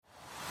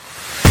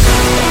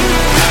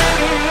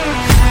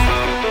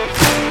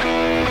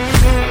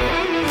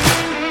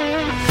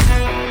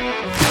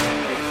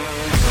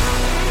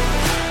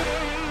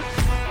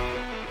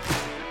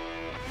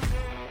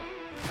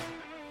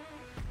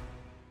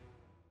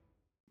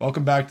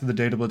Welcome back to the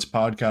Datablitz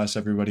Podcast,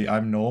 everybody.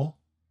 I'm Noel.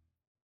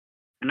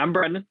 And I'm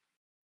Brendan.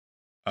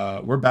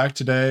 We're back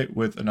today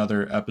with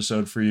another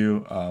episode for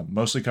you,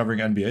 mostly covering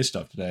NBA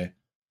stuff today.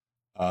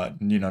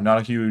 Not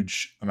a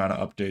huge amount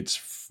of updates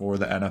for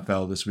the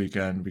NFL this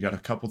weekend. We got a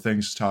couple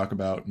things to talk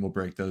about, and we'll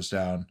break those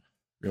down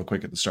real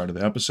quick at the start of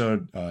the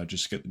episode,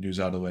 just to get the news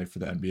out of the way for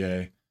the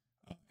NBA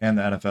and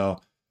the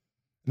NFL. And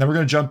then we're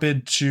going to jump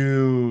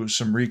into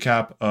some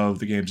recap of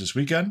the games this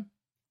weekend.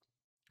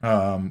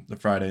 The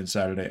Friday and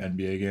Saturday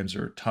NBA games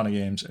are a ton of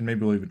games, and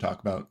maybe we'll even talk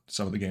about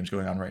some of the games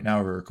going on right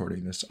now. We're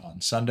recording this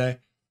on Sunday.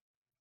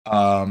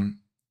 And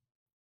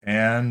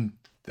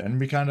then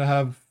we kind of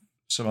have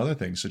some other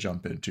things to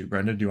jump into.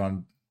 Brendan, do you want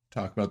to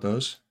talk about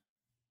those?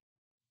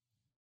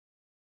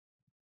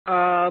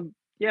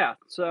 Yeah,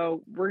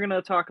 so we're going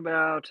to talk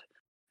about,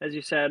 as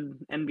you said,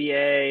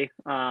 NBA,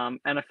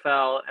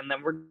 NFL, and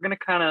then we're going to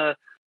kind of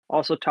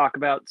also talk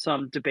about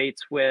some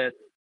debates with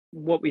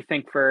what we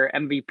think for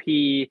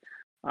MVP.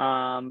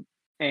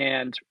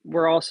 And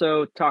we're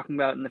also talking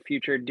about in the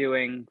future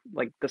doing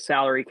like the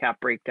salary cap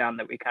breakdown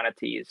that we kind of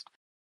teased.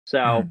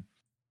 So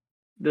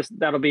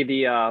that'll be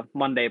the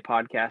Monday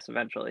podcast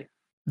eventually.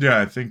 Yeah,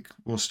 I think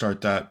we'll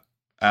start that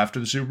after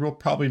the Super Bowl.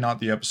 Probably not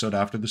the episode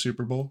after the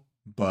Super Bowl,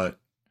 but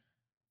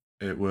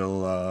it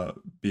will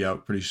be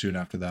out pretty soon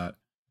after that.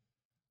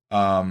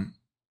 I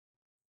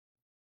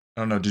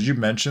don't know. Did you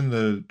mention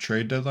the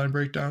trade deadline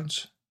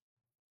breakdowns?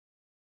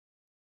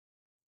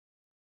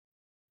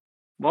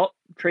 Well,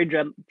 trade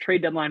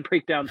deadline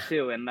breakdowns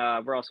too, and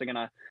we're also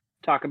gonna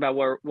talk about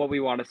what we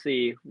want to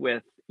see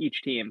with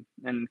each team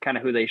and kind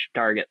of who they should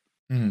target.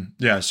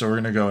 Yeah, so we're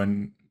gonna go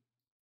in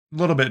a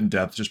little bit in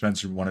depth, just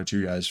mention one or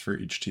two guys for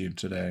each team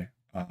today,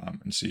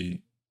 and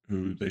see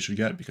who they should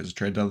get because the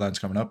trade deadline's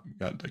coming up. We've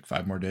got like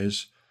 5 more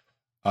days,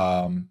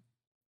 so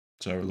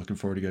we're looking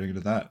forward to getting into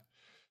that.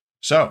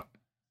 So,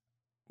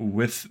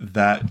 with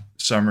that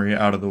summary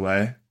out of the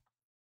way,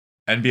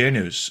 NBA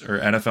news or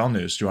NFL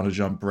news. Do you want to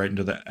jump right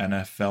into the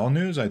NFL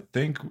news? I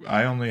think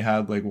I only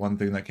had like one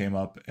thing that came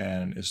up,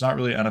 and it's not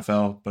really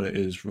NFL, but it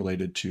is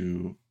related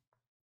to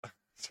a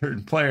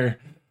certain player.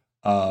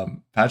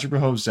 Patrick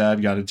Mahomes'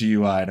 dad got a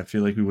DUI, and I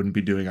feel like we wouldn't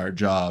be doing our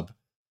job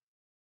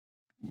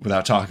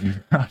without talking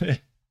about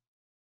it.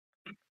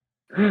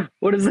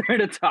 What is there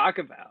to talk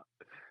about?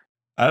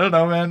 I don't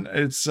know, man.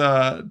 It's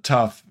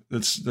tough.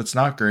 That's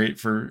not great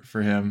for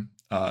him.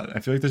 I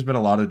feel like there's been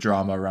a lot of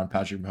drama around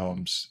Patrick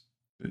Mahomes.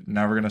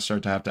 Now we're going to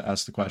start to have to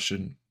ask the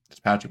question, is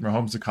Patrick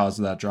Mahomes the cause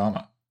of that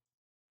drama?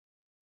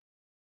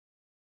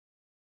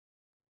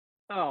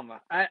 Oh my,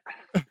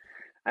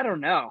 I don't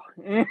know.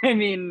 I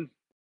mean,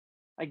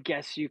 I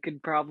guess you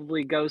could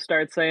probably go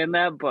start saying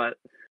that, but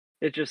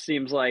it just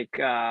seems like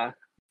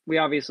we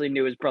obviously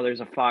knew his brother's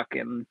a fuck,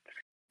 and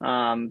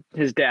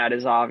his dad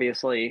is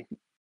obviously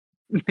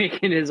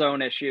making his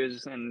own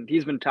issues, and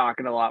he's been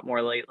talking a lot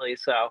more lately.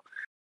 So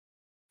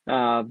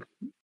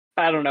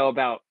I don't know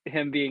about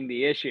him being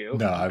the issue,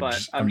 No,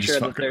 but I'm sure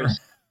that there's.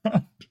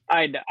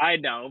 I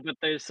know, but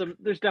there's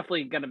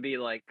definitely going to be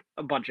like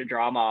a bunch of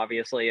drama.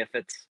 Obviously, if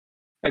it's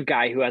a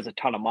guy who has a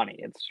ton of money,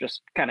 it's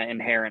just kind of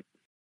inherent.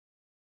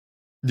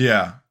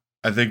 Yeah,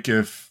 I think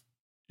if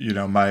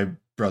my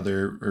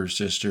brother or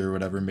sister or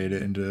whatever made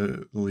it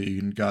into the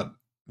league and got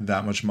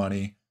that much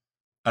money,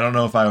 I don't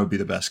know if I would be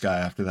the best guy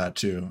after that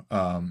too.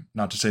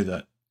 Not to say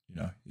that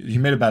he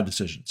made a bad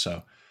decision,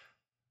 so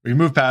we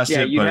move past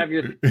it.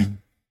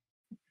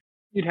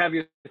 You'd have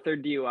your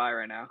third DUI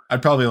right now.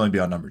 I'd probably only be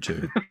on number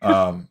 2.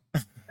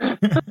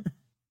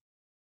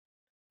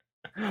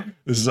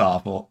 This is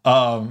awful.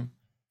 So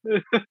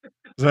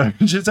I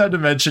just had to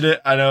mention it.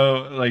 I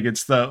know, like,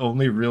 it's the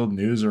only real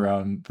news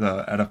around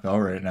the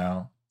NFL right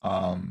now.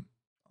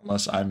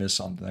 Unless I miss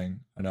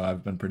something. I know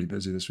I've been pretty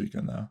busy this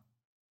weekend though.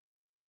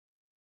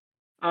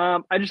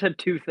 I just had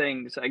 2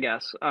 things, I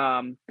guess.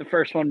 The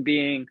first one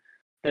being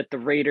that the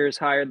Raiders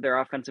hired their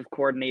offensive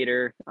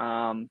coordinator.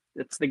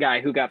 It's the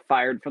guy who got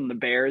fired from the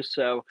Bears,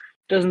 so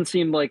it doesn't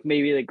seem like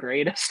maybe the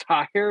greatest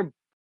hire,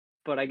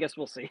 but I guess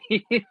we'll see.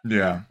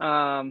 Yeah.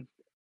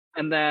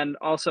 And then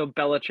also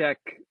Belichick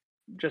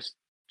just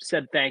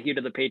said thank you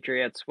to the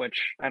Patriots,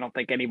 which I don't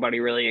think anybody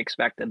really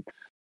expected.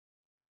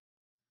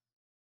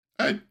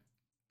 I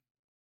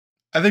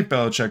think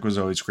Belichick was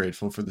always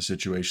grateful for the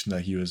situation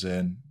that he was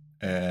in,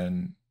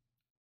 and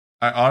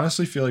I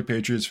honestly feel like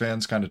Patriots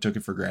fans kind of took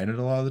it for granted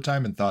a lot of the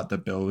time and thought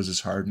that Bill was this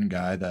hardened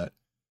guy that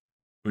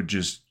would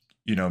just,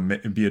 be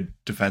a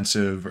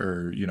defensive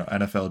or,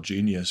 NFL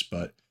genius,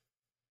 but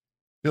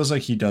feels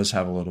like he does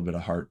have a little bit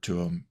of heart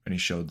to him, and he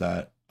showed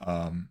that.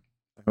 I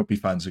hope he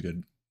finds a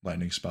good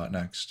landing spot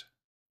next.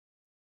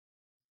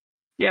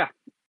 Yeah.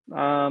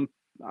 I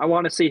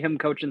want to see him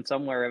coaching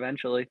somewhere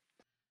eventually.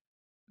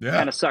 Yeah.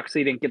 Kind of sucks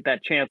he didn't get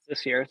that chance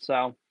this year,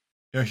 so.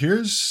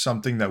 Here's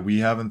something that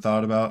we haven't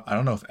thought about. I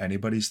don't know if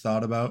anybody's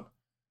thought about.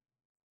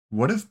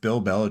 What if Bill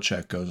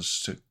Belichick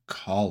goes to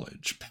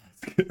college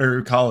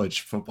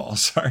football?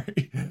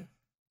 Sorry.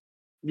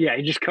 Yeah,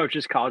 he just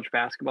coaches college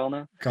basketball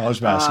now.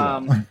 College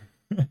basketball.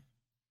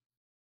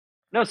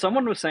 No,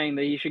 someone was saying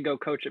that he should go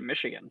coach at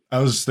Michigan. I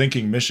was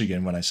thinking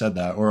Michigan when I said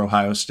that, or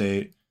Ohio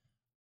State.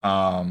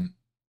 Um,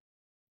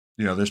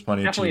 there's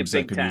plenty of Definitely a teams that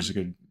Big could Ten. use a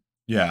good.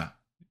 Yeah,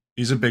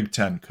 he's a Big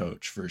Ten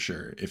coach for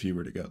sure if he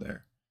were to go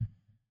there.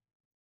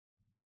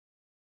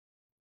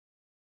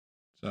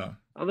 So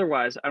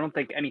Otherwise, I don't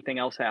think anything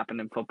else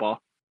happened in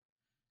football.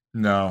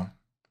 no,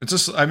 it's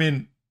just. I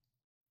mean,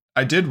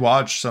 I did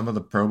watch some of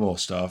the Pro Bowl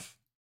stuff.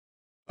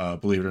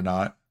 Believe it or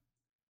not,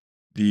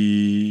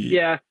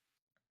 Yeah.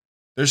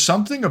 there's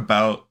something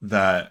about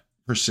that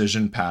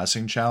precision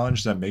passing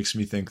challenge that makes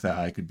me think that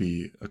I could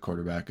be a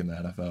quarterback in the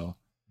NFL.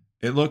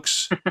 It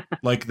looks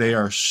like they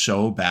are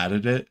so bad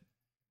at it,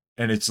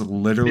 and it's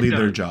literally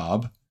their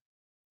job.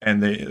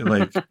 And they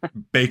like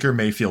Baker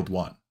Mayfield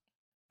won.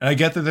 And I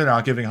get that they're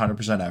not giving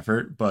 100%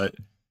 effort, but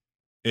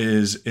it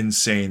is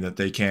insane that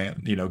they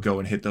can't, go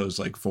and hit those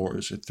like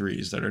 4s or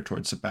 3s that are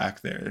towards the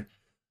back there.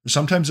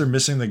 Sometimes they're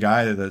missing the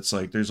guy that's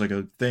like, there's like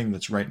a thing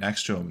that's right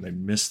next to him, and they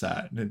miss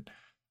that. And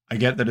I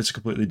get that it's a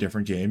completely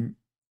different game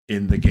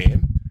in the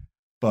game,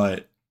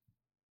 but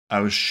I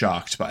was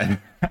shocked by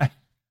that.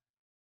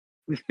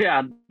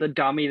 Yeah, the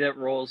dummy that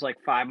rolls like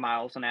 5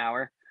 miles an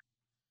hour.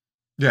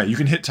 Yeah, you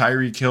can hit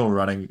Tyreek Hill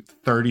running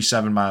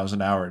 37 miles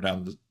an hour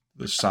down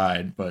the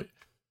side, but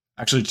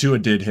actually Tua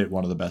did hit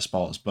one of the best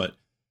balls, but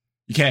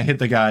you can't hit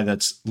the guy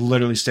that's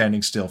literally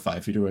standing still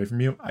 5 feet away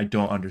from you. I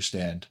don't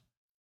understand.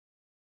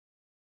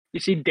 You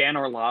see Dan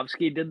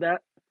Orlovsky did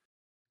that?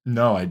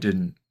 No, I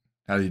didn't.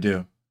 How do you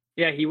do?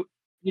 Yeah,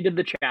 he did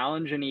the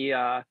challenge, and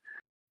I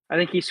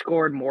think he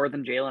scored more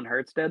than Jalen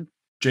Hurts did.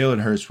 Jalen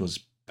Hurts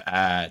was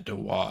bad to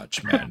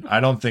watch, man. I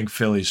don't think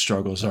Philly's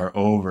struggles are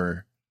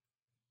over.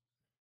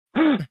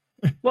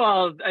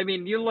 Well, I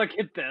mean, you look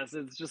at this,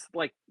 it's just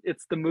like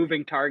it's the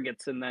moving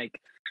targets, and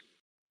like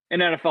an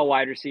NFL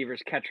wide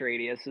receiver's catch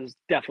radius is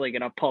definitely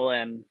going to pull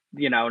in,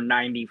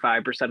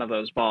 95% of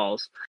those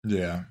balls.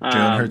 Yeah,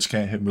 Jalen Hurts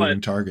can't hit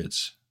moving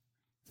targets.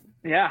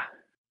 Yeah,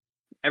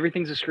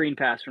 everything's a screen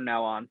pass from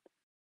now on,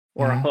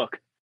 or a hook.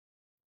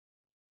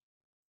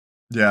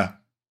 Yeah,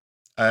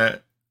 I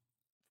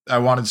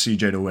wanted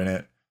CJ to win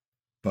it,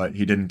 but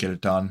he didn't get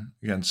it done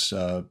against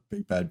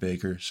Big Bad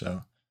Baker,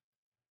 so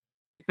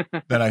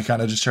then I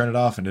kind of just turned it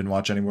off and didn't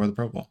watch any more of the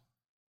Pro Bowl.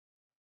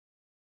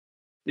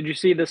 Did you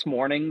see this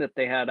morning that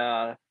they had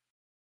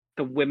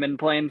the women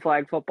playing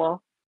flag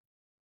football?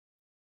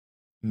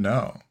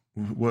 No.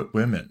 What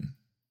women?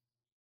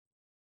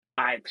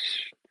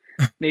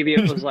 Maybe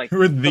it was like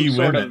who are the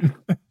women?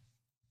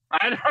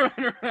 I don't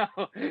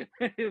know.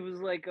 It was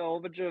like a whole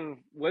bunch of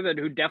women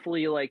who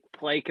definitely like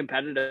play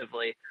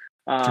competitively.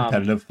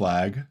 Competitive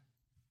flag.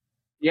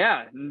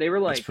 Yeah, and they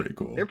were like, that's pretty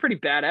cool. They're pretty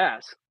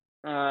badass.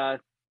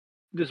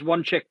 This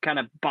one chick kind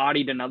of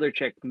bodied another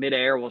chick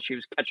midair while she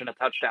was catching a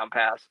touchdown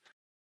pass.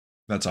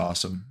 That's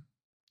awesome.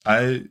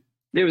 It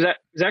was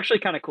actually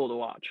kind of cool to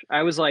watch.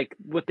 I was like,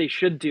 what they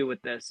should do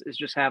with this is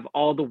just have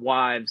all the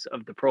wives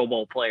of the Pro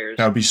Bowl players.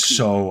 That would be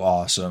so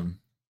awesome.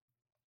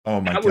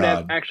 Oh my god. That would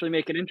actually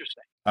make it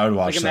interesting. I would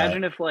watch that.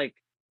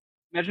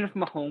 Imagine if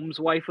Mahomes'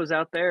 wife was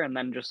out there and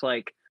then just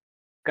like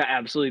got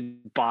absolutely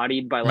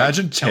bodied by like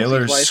imagine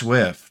Taylor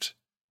Swift.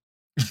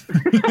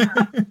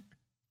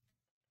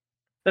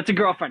 That's a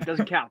girlfriend.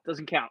 Doesn't count.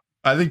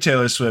 I think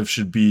Taylor Swift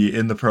should be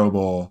in the Pro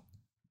Bowl,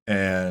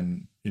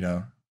 and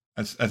I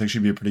think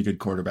she'd be a pretty good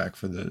quarterback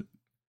for the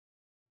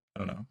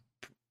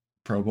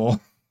Pro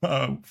Bowl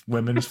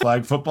women's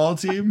flag football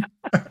team.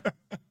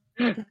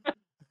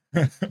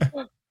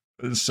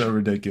 It's so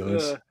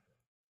ridiculous.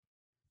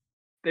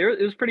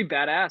 It was pretty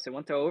badass. It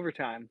went to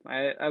overtime.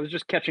 I was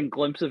just catching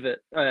glimpses of it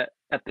at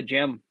the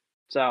gym.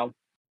 So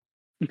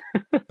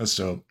that's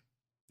dope.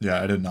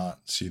 Yeah, I did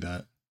not see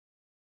that.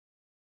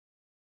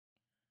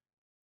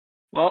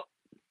 Well,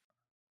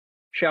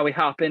 shall we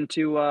hop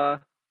into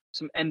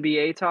some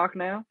NBA talk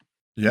now?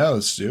 Yeah,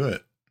 let's do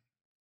it.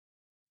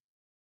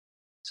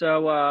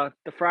 So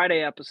the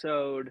Friday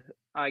episode,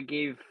 I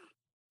gave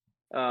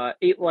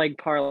 8-leg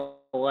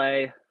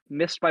parlay,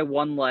 missed by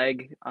 1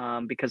 leg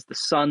because the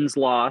Suns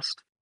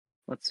lost.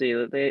 Let's see,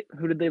 who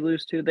did they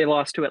lose to? They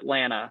lost to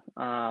Atlanta,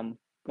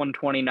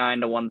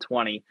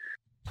 129-120.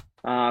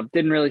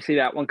 Didn't really see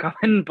that one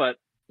coming, but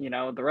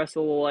the rest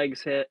of the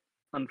legs hit,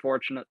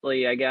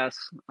 unfortunately, I guess.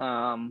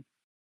 And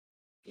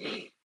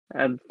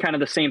kind of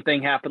the same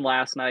thing happened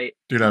last night.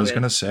 Dude, I was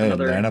gonna say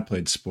Atlanta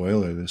played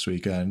spoiler this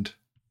weekend.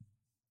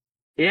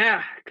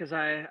 Yeah, because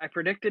I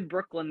predicted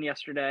Brooklyn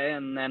yesterday,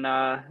 and then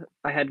I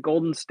had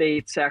Golden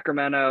State,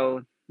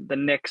 Sacramento, the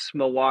Knicks,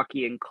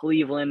 Milwaukee, and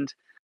Cleveland.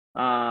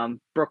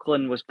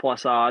 Brooklyn was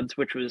plus odds,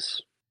 which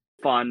was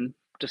fun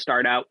to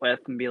start out with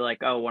and be like,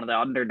 oh, one of the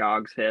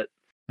underdogs hit.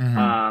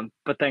 Mm-hmm.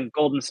 But then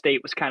Golden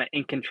State was kind of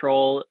in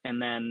control,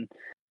 and then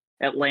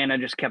Atlanta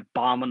just kept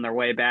bombing their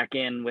way back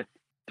in with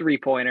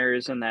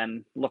 3-pointers, and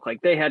then looked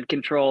like they had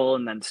control,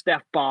 and then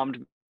Steph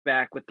bombed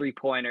back with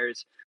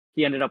 3-pointers.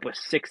 He ended up with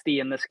 60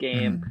 in this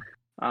game.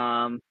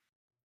 It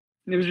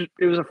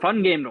was a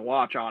fun game to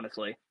watch,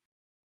 honestly.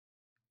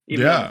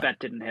 Even though the bet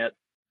didn't hit.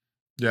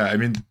 Yeah, I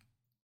mean,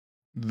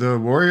 the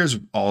Warriors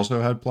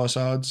also had plus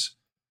odds,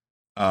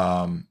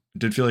 It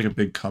did feel like a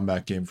big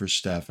comeback game for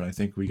Steph, and I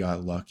think we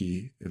got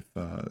lucky. If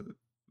the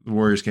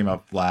Warriors came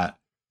out flat,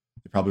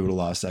 they probably would have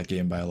lost that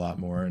game by a lot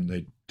more, and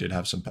they did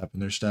have some pep in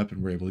their step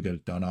and were able to get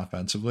it done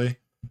offensively.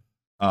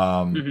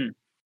 Mm-hmm.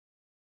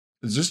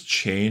 Does this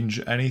change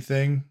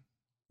anything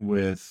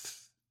with?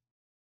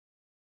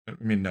 I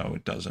mean, no,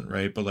 it doesn't,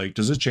 right? But like,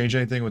 does it change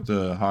anything with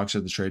the Hawks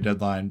at the trade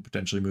deadline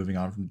potentially moving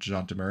on from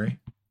DeJounte Murray?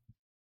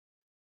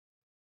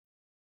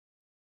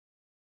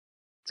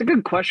 It's a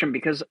good question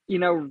because,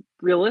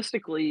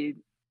 realistically,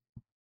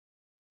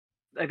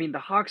 I mean, the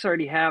Hawks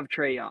already have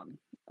Trae Young,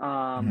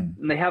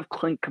 and they have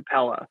Clint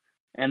Capella,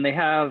 and they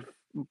have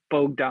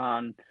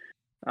Bogdan.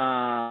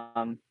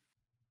 I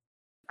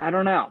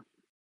don't know.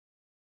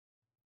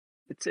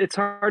 It's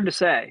hard to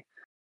say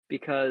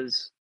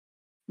because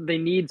they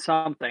need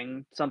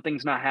something.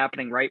 Something's not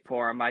happening right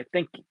for them. I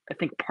think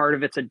part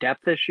of it's a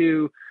depth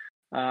issue,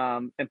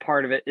 and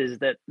part of it is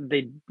that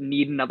they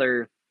need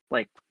another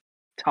like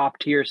top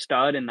tier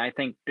stud. And I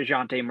think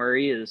DeJounte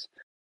Murray is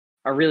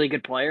a really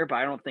good player, but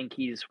I don't think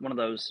he's one of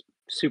those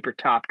super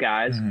top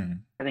guys. Mm-hmm.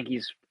 I think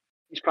he's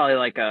probably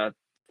like a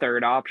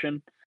third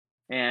option,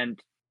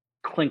 and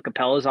Clint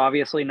Capella is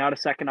obviously not a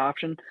second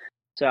option.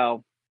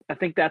 So I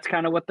think that's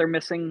kind of what they're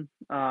missing.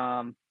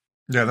 Yeah,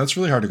 that's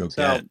really hard to go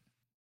get.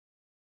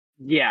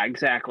 Yeah,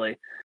 exactly.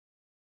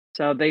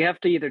 So they have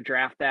to either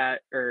draft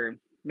that or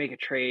make a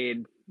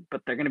trade,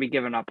 but they're going to be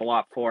giving up a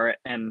lot for it.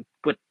 And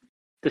with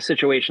the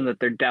situation that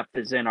their depth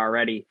is in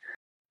already,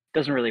 it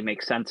doesn't really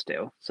make sense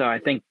to. So I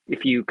think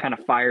if you kind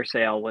of fire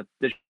sale with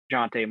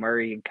DeJounte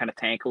Murray and kind of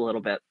tank a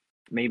little bit,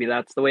 maybe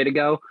that's the way to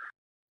go.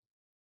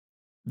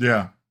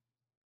 Yeah,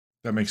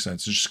 that makes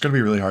sense. It's just going to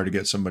be really hard to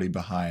get somebody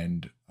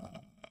behind,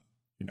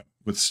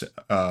 with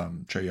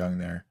Trae Young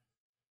there.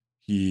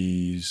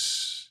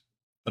 He's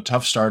a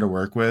tough star to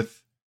work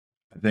with.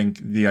 I think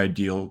the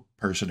ideal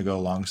person to go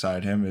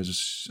alongside him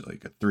is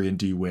like a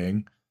 3-and-D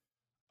wing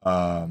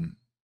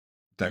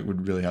that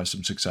would really have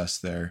some success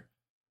there.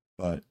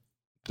 But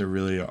there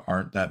really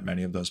aren't that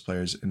many of those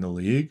players in the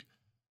league.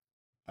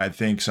 I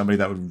think somebody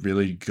that would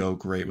really go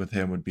great with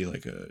him would be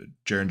like a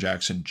Jaren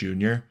Jackson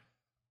Jr.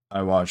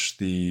 I watched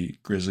the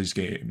Grizzlies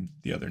game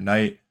the other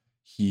night.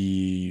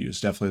 He was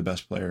definitely the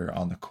best player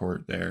on the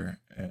court there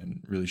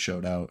and really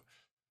showed out.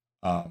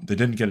 They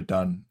didn't get it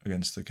done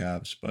against the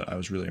Cavs, but I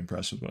was really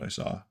impressed with what I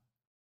saw.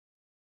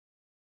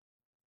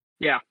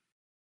 Yeah,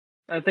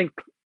 I think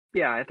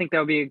that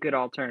would be a good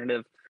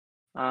alternative.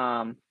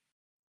 I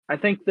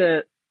think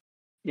that,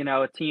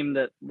 a team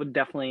that would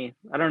definitely,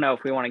 I don't know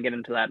if we want to get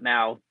into that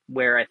now,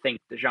 where I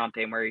think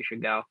DeJounte Murray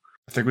should go.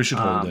 I think we should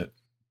hold it.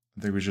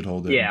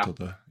 Until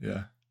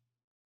yeah.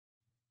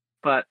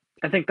 But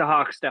I think the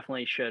Hawks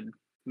definitely should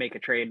make a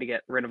trade to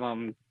get rid of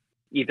him,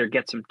 either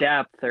get some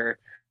depth or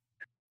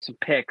some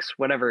picks,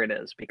 whatever it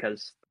is,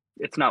 because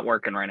it's not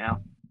working right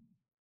now.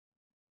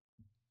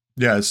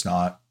 Yeah, it's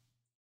not.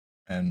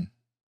 And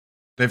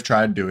they've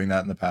tried doing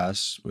that in the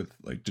past with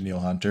like Daniil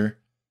Hunter,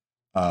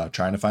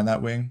 trying to find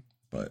that wing,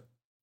 but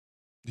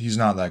he's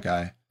not that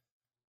guy.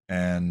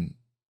 And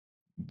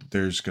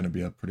there's going to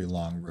be a pretty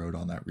long road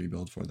on that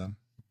rebuild for them.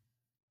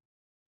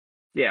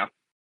 Yeah.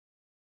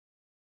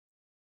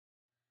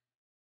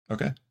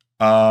 Okay.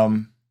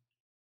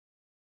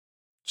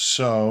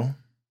 So,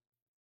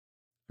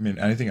 I mean,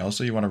 anything else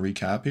that you want to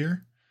recap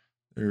here?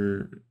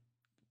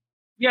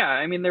 Yeah,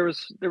 I mean, there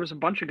was a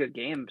bunch of good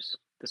games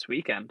this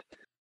weekend.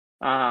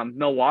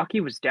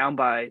 Milwaukee was down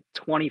by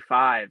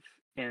 25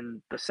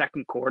 in the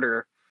second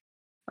quarter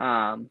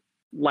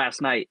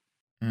last night,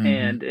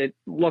 and it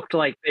looked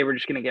like they were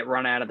just going to get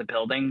run out of the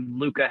building.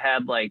 Luka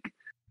had like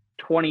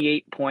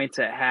 28 points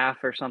at half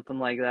or something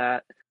like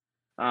that.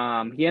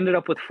 He ended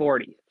up with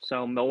 40.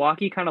 So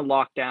Milwaukee kind of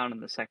locked down in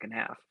the second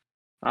half.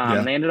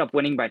 They ended up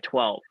winning by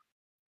 12.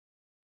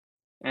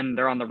 And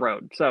they're on the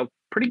road. So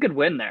pretty good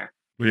win there.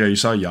 Well, yeah, you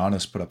saw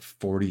Giannis put up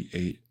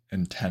 48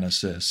 and 10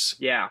 assists.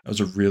 Yeah. That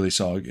was a really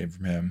solid game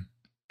from him.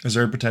 Is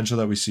there a potential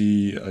that we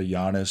see a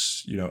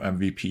Giannis,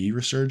 MVP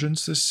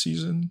resurgence this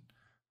season?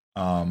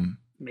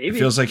 Maybe. It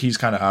feels like he's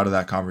kind of out of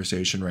that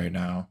conversation right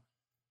now.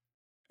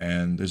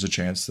 And there's a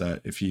chance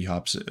that if he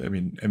hops, I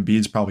mean,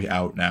 Embiid's probably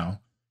out now.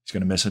 He's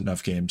going to miss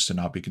enough games to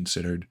not be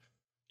considered.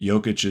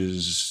 Jokic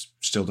is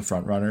still the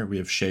front runner. We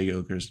have Shai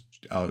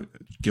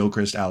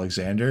Gilgeous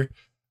Alexander.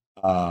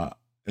 I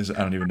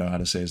don't even know how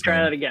to say his name.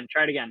 Try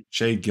it again.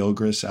 Shai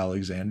Gilgeous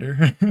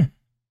Alexander.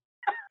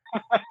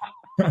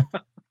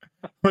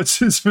 What's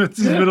his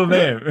middle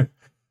name?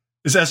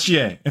 It's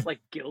SGA. It's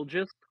like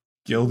Gilgeous.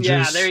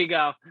 Yeah, there you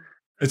go.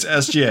 It's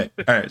SGA.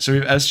 All right, so we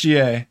have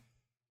SGA,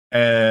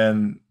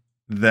 and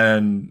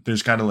then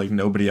there's kind of like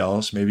nobody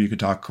else. Maybe you could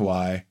talk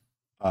Kawhi.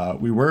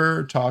 We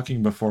were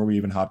talking before we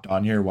even hopped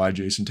on here why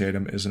Jason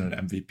Tatum isn't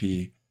an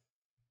MVP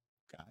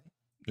guy.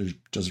 There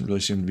doesn't really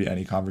seem to be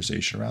any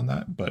conversation around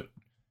that, but it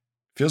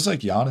feels like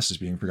Giannis is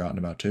being forgotten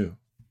about too.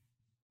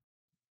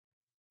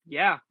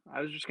 Yeah,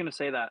 I was just going to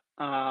say that.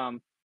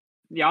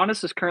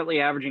 Giannis is currently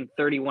averaging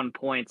 31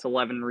 points,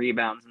 11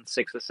 rebounds, and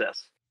 6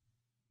 assists.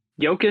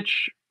 Jokic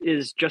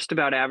is just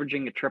about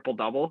averaging a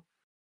triple-double.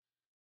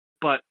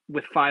 but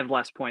with 5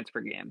 less points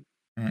per game.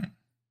 Mm.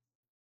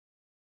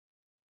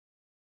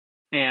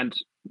 And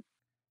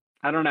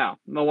I don't know.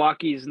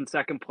 Milwaukee's in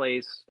second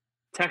place.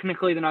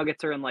 Technically, the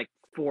Nuggets are in like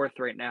 4th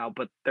right now,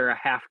 but they're a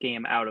half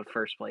game out of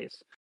first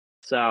place.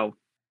 So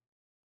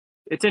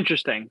it's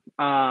interesting.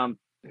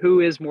 Who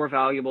is more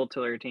valuable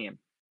to their team?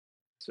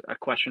 It's a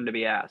question to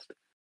be asked.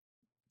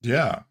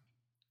 Yeah.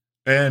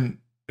 And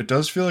it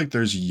does feel like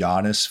there's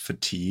Giannis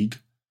fatigue.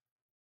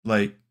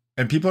 Like,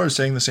 and people are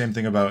saying the same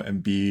thing about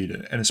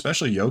Embiid and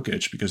especially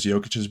Jokic, because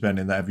Jokic has been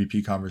in the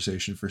MVP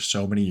conversation for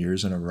so many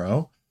years in a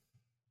row.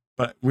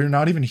 But we're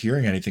not even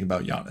hearing anything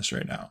about Giannis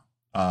right now.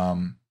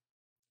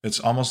 It's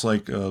almost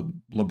like a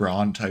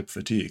LeBron type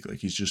fatigue. Like,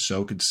 he's just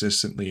so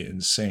consistently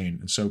insane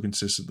and so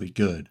consistently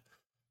good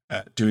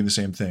at doing the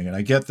same thing. And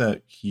I get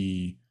that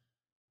he,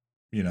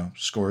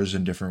 scores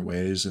in different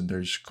ways and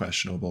there's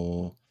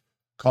questionable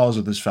calls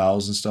with his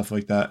fouls and stuff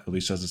like that. At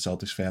least as a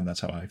Celtics fan, that's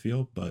how I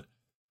feel. But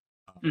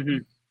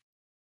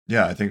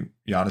yeah, I think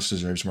Giannis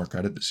deserves more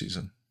credit this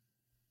season.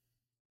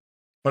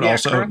 But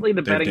also, currently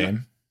the betting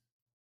Dame.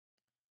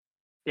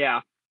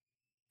 Yeah,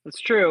 that's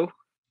true.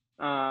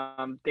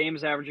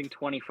 Dame's averaging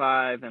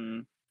 25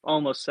 and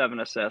almost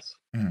 7 assists.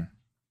 Kind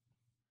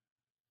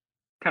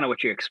of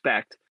what you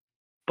expect.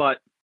 But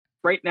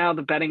right now,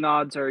 the betting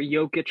odds are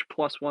Jokic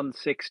plus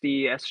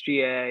 160,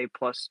 SGA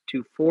plus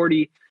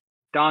 240,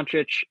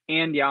 Doncic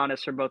and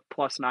Giannis are both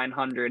plus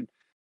 900.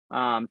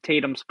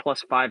 Tatum's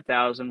plus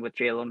 5,000 with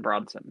Jalen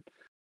Brunson.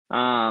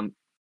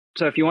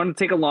 So if you want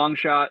to take a long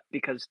shot,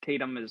 because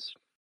Tatum is,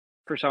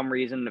 for some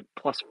reason,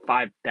 plus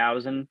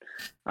 5,000.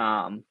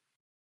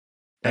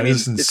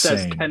 Is insane. It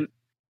says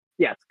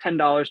it's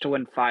 $10 to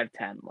win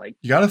 510. Like,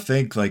 you got to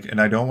think, like,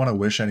 and I don't want to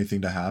wish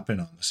anything to happen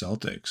on the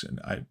Celtics, and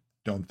I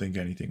don't think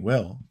anything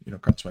will.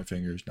 Cross my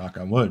fingers, knock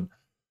on wood.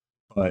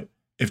 But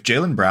if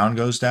Jaylen Brown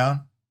goes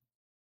down,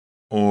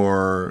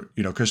 or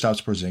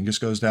Kristaps Porzingis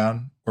goes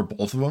down, or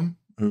both of them,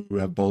 who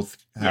have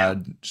both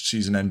had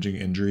season-ending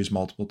injuries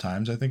multiple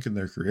times, I think, in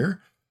their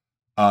career,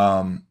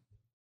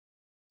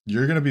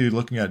 you're going to be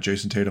looking at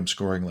Jason Tatum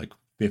scoring like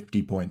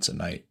 50 points a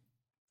night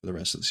for the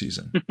rest of the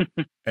season.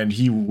 And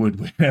he would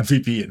win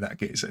MVP in that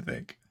case, I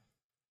think.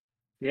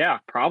 Yeah,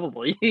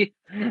 probably.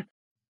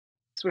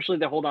 Especially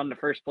to hold on to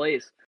first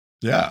place.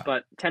 Yeah.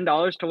 But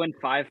 $10 to win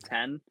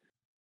 510,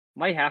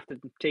 might have to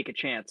take a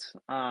chance.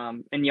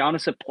 And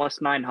Giannis at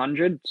plus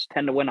 900, it's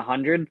 10 to win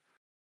 100. It's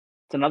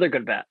another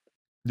good bet.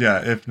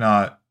 Yeah, if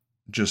not,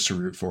 just to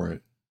root for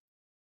it.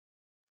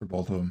 For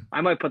both of them.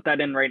 I might put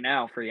that in right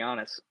now for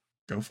Giannis.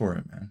 Go for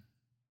it, man.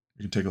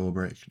 You can take a little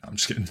break. No, I'm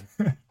just kidding.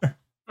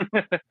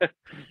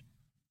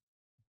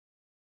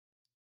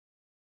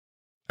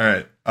 All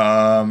right.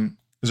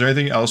 Is there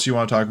anything else you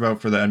want to talk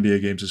about for the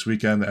NBA games this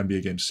weekend, the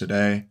NBA games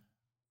today?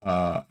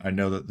 I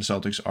know that the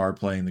Celtics are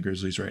playing the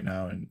Grizzlies right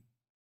now, and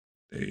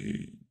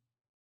they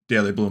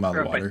blew them out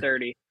of the water. By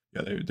 30.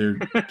 Yeah, they're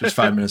just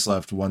 5 minutes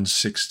left,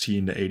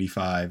 116 to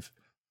 85.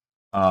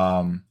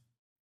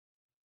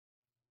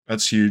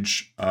 That's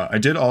huge. I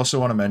did also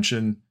want to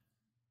mention,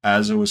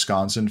 as a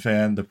Wisconsin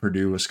fan, the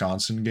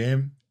Purdue-Wisconsin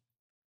game.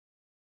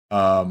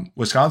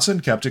 Wisconsin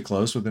kept it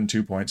close within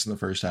 2 points in the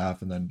first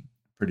half, and then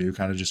Purdue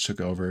kind of just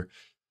took over.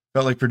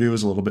 Felt like Purdue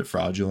was a little bit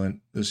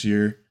fraudulent this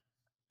year,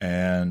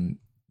 and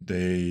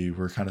they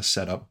were kind of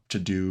set up to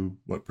do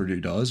what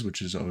Purdue does,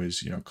 which is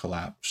always,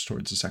 collapse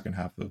towards the second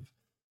half of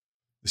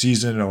the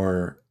season,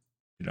 or,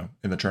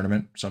 in the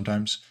tournament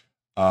sometimes.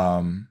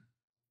 But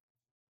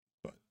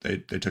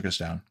they took us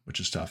down, which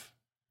is tough.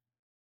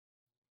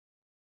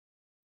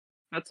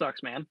 That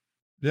sucks, man.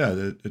 Yeah,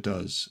 it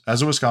does.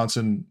 As a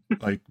Wisconsin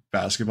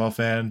basketball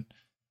fan,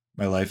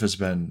 my life has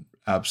been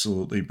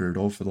absolutely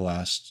brutal for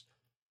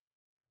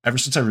ever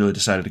since I really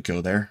decided to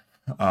go there.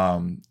 I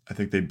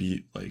think they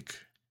beat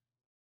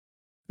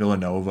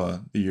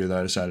Villanova the year that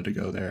I decided to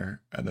go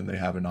there, and then they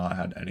have not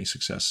had any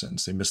success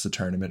since. They missed the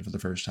tournament for the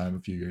first time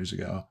a few years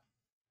ago,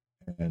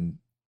 and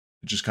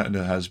it just kind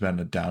of has been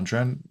a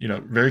downtrend.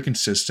 Very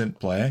consistent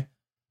play,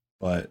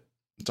 but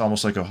it's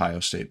almost like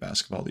Ohio State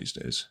basketball these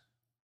days.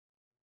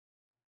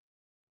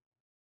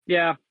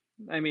 Yeah,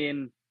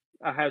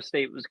 Ohio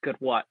State was good,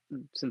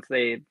 since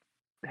they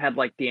had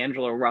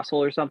D'Angelo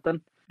Russell or something.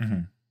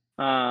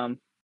 Mm-hmm.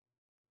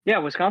 Yeah,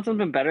 Wisconsin's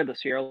been better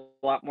this year, a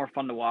lot more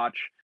fun to watch.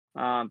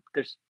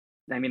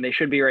 They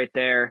should be right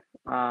there.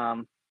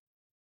 But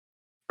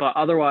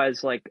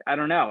otherwise, I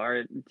don't know.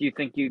 Or do you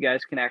think you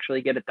guys can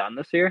actually get it done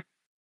this year?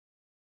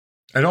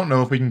 I don't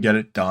know if we can get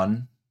it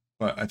done,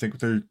 but I think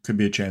there could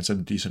be a chance at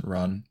a decent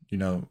run.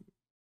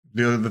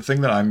 The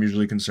thing that I'm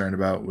usually concerned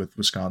about with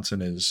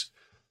Wisconsin is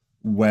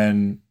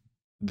when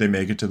they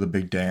make it to the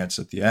big dance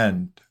at the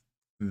end,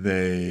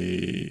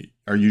 they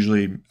are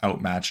usually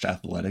outmatched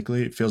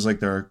athletically. It feels like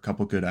there are a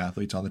couple good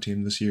athletes on the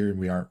team this year, and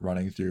we aren't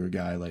running through a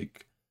guy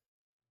like,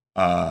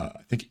 I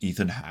think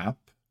Ethan Happ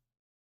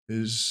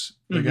is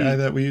the guy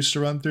that we used to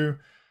run through.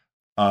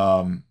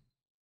 And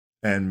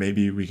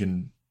maybe we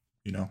can,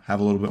 have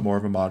a little bit more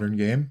of a modern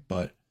game,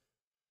 and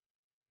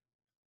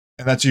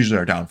that's usually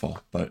our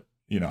downfall. But,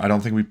 I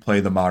don't think we play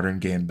the modern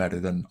game better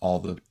than all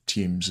the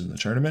teams in the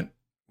tournament.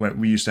 When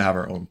we used to have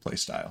our own play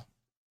style.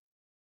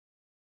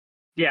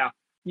 Yeah,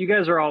 you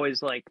guys are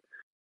always like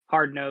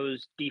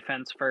hard-nosed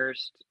defense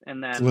first,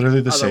 and It's then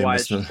literally the same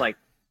otherwise as the just like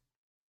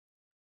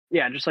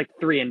just like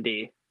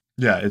 3-and-D.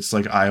 yeah, it's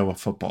like Iowa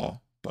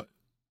football, but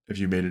if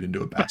you made it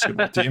into a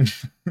basketball team.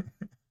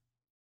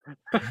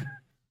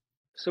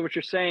 So what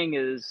you're saying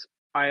is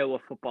Iowa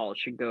football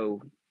should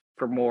go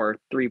for more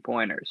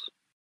 3-pointers.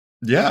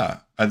 Yeah,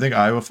 I think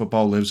Iowa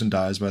football lives and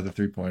dies by the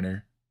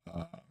 3-pointer.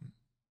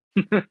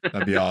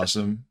 That'd be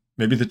awesome.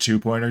 Maybe the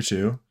 2-pointer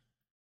too.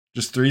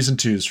 Just 3s and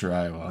 2s for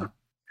Iowa.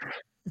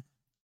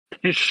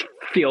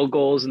 Field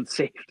goals and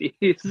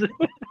safeties.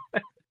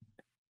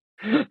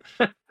 Do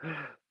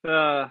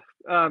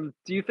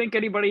you think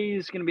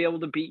anybody's going to be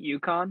able to beat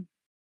UConn?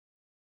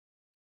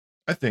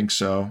 I think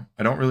so.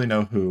 I don't really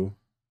know who,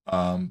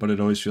 but it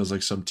always feels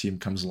like some team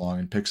comes along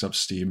and picks up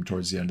steam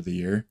towards the end of the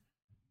year.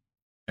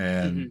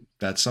 And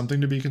that's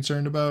something to be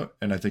concerned about.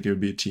 And I think it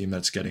would be a team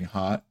that's getting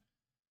hot.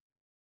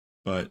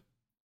 But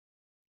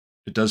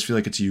it does feel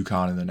like it's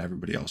UConn and then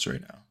everybody else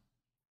right now.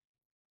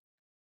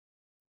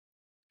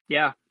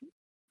 Yeah.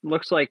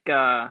 Looks like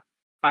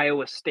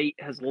Iowa State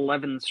has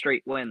 11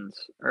 straight wins.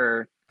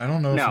 Or I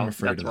don't know if I'm no,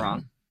 afraid that's of them.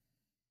 wrong.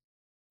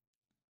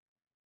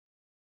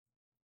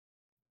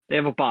 They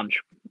have a bunch.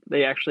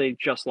 They actually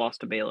just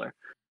lost to Baylor.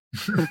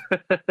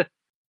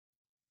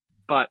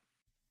 But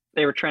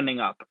they were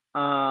trending up.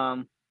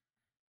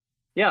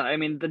 Yeah, I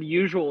mean, the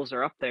usuals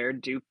are up there.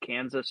 Duke,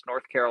 Kansas,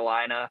 North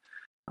Carolina.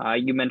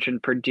 You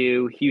mentioned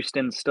Purdue.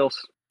 Houston's still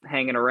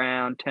hanging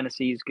around.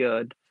 Tennessee's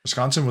good.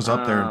 Wisconsin was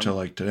up there until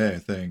like today, I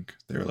think.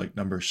 They were like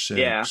number 6.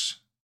 Yeah. It's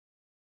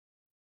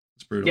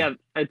brutal. Yeah,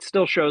 it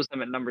still shows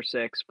them at number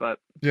 6, but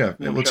yeah,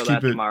 let's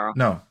keep it tomorrow.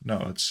 No,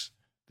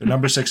 they're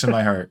number 6 in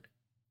my heart.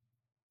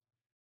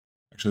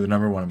 Actually, they're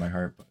number 1 in my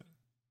heart, but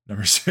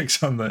number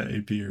 6 on the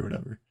AP or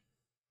whatever.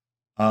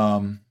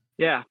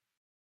 Yeah.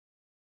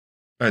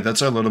 All right,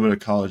 that's our little bit of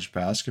college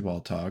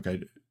basketball talk.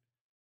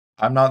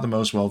 I'm not the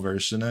most well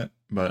versed in it,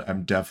 but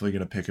I'm definitely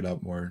going to pick it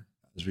up more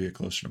as we get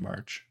closer to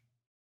March.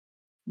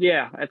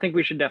 Yeah, I think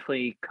we should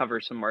definitely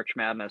cover some March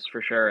Madness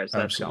for sure as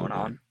that's going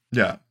on.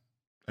 Yeah.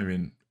 I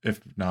mean,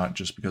 if not,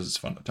 just because it's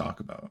fun to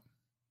talk about.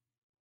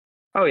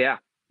 Oh, yeah.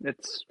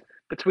 It's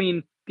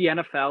between the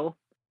NFL,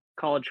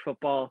 college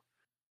football,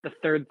 the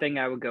third thing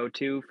I would go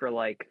to for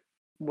like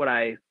what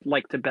I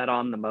like to bet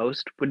on the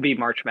most would be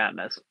March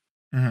Madness.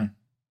 Mm-hmm.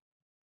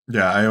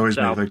 Yeah, I always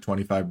make like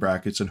 25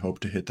 brackets and hope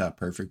to hit that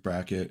perfect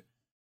bracket.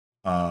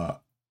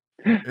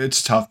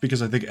 It's tough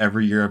because I think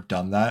every year I've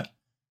done that,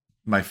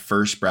 my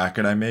first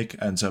bracket I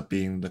make ends up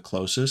being the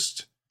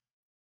closest.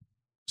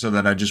 So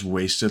then I just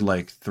wasted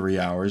like 3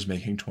 hours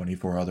making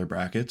 24 other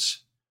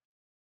brackets.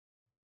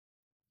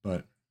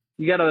 But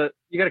you gotta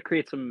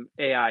create some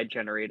AI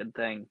generated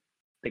thing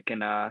that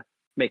can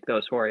make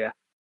those for you.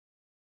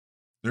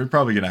 They're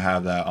probably gonna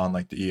have that on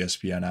like the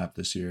ESPN app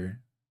this year.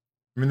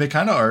 I mean, they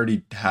kind of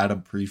already had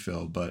them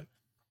pre-filled, but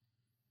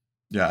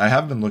yeah, I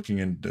have been looking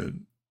into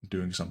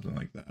doing something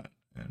like that,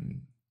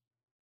 and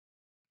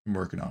I'm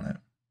working on it.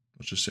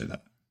 Let's just say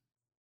that.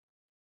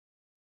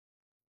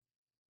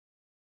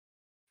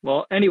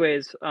 Well,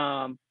 anyways,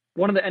 one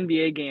of the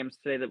NBA games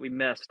today that we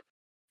missed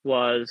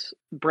was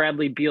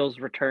Bradley Beal's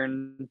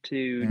return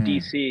to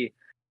DC,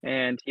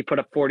 and he put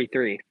up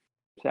 43.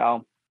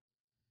 So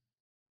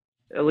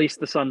at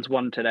least the Suns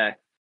won today.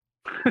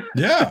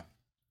 Yeah.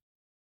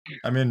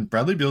 I mean,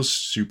 Bradley Beal's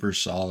super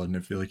solid, and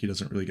I feel like he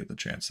doesn't really get the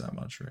chance that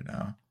much right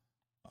now.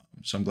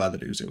 So I'm glad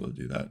that he was able to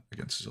do that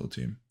against his old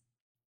team.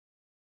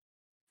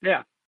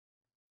 Yeah.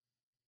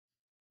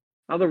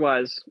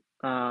 Otherwise,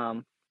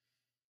 I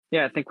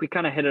think we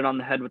kind of hit it on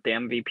the head with the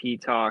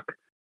MVP talk.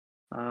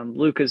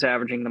 Luka's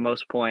averaging the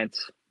most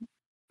points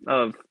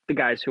of the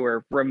guys who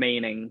are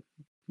remaining,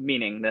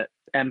 meaning that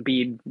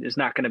Embiid is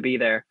not going to be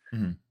there.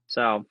 Mm-hmm.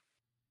 So,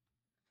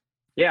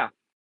 yeah.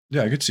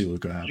 Yeah, I could see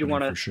Luka happening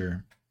for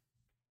sure.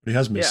 But he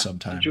has missed some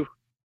time. Do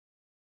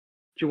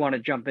you want to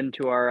jump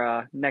into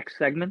our next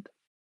segment?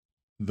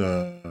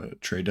 The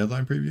trade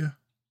deadline preview?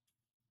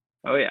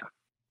 Oh, yeah.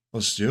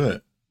 Let's do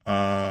it.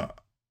 I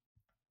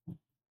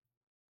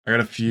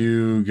got a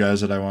few guys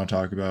that I want to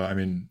talk about. I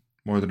mean,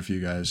 more than a few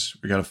guys.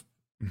 We got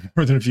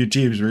more than a few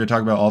teams. We're going to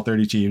talk about all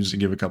 30 teams and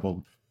give a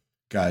couple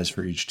guys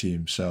for each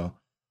team. So,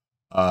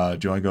 do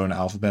you want to go in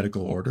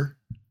alphabetical order?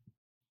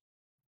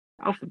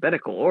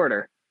 Alphabetical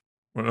order?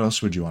 What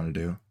else would you want to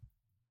do?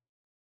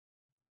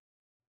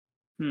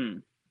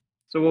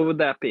 So what would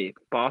that be?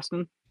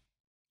 Boston?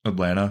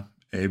 Atlanta.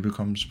 A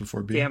becomes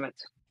before B. Damn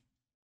it.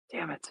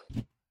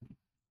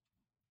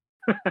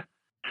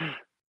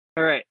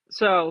 All right.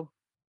 So,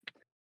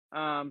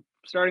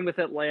 starting with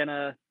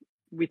Atlanta,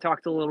 we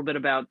talked a little bit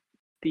about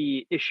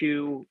the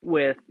issue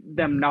with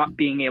them not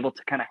being able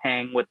to kind of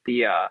hang with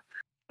the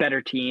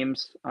better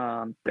teams.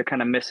 They're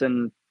kind of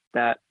missing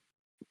that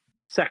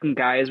second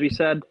guy, as we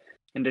said,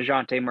 and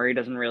DeJounte Murray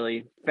doesn't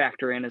really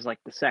factor in as like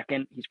the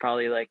second. He's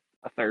probably like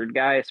a third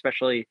guy,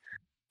 especially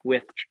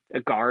with a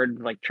guard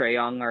like Trae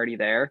Young already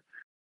there.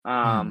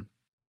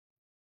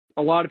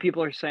 a lot of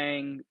people are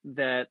saying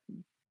that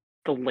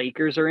the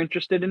Lakers are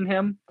interested in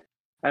him.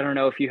 I don't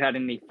know if you had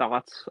any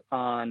thoughts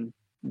on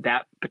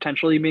that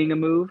potentially being a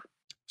move.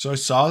 So I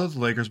saw that the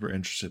Lakers were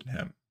interested in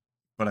him,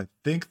 but I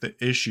think the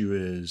issue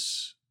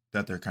is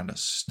that they're kind of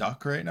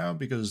stuck right now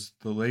because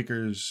the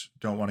Lakers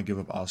don't want to give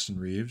up Austin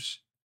Reeves.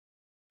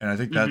 And I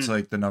think that's Mm-hmm.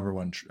 like the number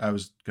one. I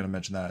was going to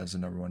mention that as the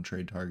number one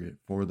trade target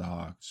for the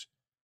Hawks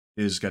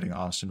is getting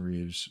Austin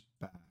Reeves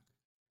back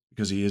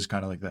because he is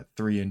kind of like that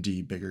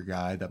 3-and-D bigger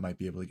guy that might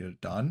be able to get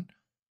it done.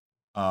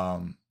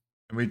 And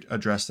we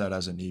address that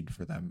as a need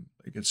for them.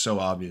 Like it's so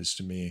obvious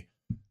to me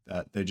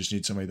that they just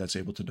need somebody that's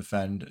able to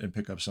defend and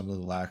pick up some of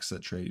the lacks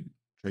that Trae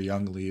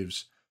Young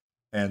leaves,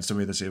 and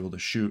somebody that's able to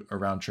shoot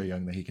around Trae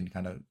Young that he can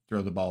kind of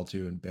throw the ball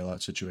to and bail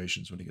out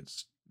situations when he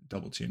gets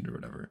double teamed or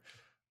whatever.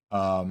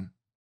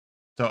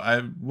 So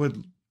I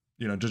would,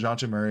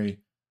 DeJounte Murray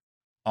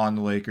on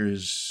the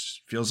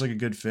Lakers feels like a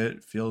good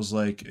fit. Feels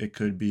like it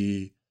could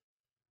be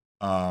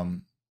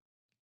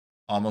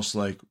almost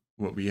like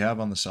what we have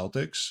on the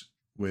Celtics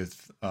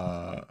with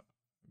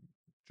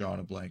drawing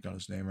a blank on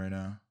his name right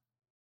now.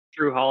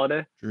 Jrue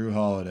Holiday.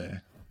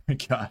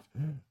 God.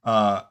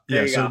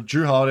 There you So go.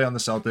 Jrue Holiday on the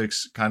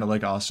Celtics, kind of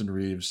like Austin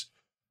Reeves.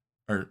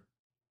 Or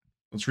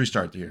let's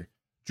restart here.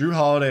 Jrue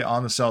Holiday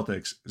on the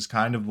Celtics is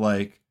kind of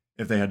like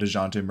if they had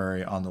DeJounte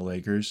Murray on the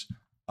Lakers.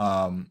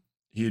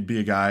 He'd be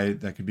a guy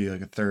that could be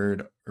like a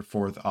third or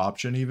fourth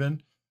option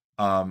even.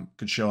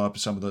 Could show up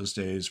some of those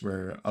days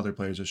where other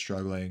players are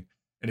struggling.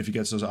 And if he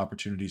gets those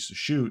opportunities to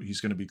shoot,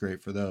 he's going to be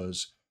great for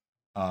those.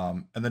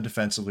 And then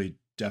defensively,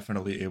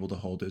 definitely able to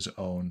hold his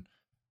own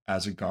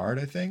as a guard,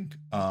 I think.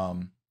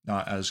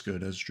 Not as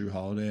good as Jrue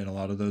Holiday in a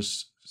lot of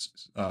those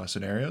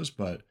scenarios,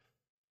 but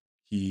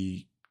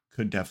he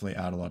could definitely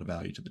add a lot of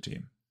value to the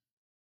team.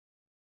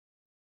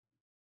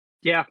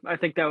 Yeah, I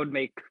think that would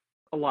make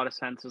a lot of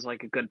sense as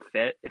like a good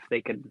fit if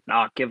they could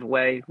not give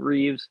away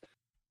Reeves.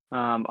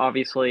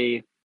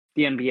 Obviously,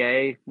 the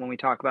NBA, when we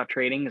talk about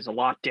trading, is a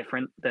lot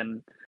different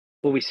than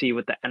what we see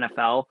with the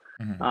NFL.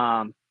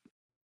 Mm-hmm.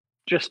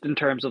 Just in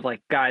terms of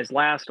like guys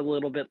last a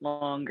little bit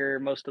longer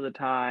most of the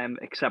time,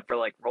 except for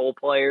like role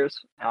players.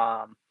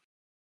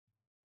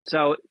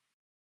 So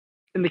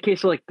in the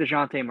case of like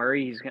DeJounte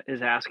Murray,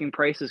 his asking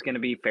price is going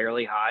to be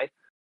fairly high,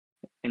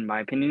 in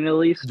my opinion, at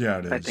least. Yeah,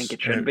 it is. I think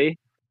it should be.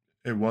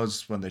 It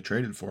was when they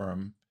traded for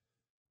him.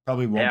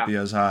 Probably won't be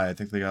as high. I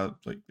think they got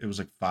it was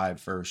like 5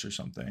 first or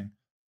something.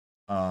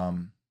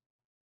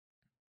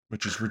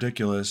 Which is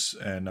ridiculous,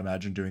 and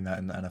imagine doing that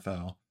in the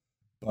NFL.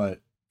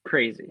 But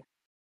crazy.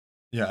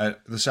 Yeah,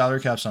 the salary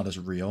cap's not as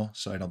real,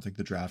 so I don't think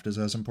the draft is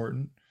as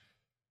important.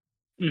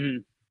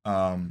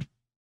 Mm-hmm.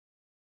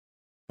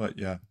 But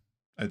yeah,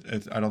 I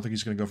don't think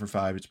he's going to go for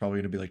 5. It's probably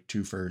going to be like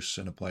 2 firsts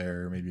and a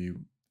player, maybe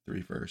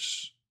 3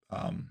 firsts.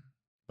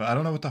 But I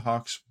don't know what the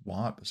Hawks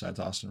want besides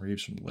Austin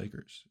Reeves from the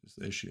Lakers is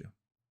the issue.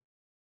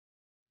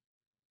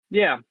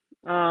 Yeah.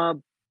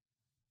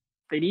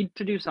 They need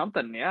to do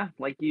something, yeah.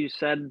 Like you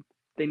said,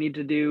 they need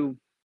to do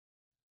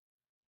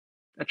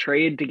a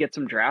trade to get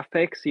some draft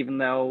picks, even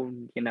though,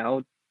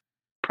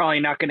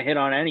 probably not going to hit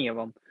on any of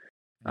them.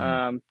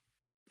 I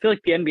feel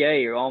like the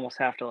NBA, you almost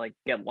have to like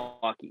get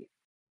lucky.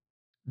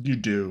 You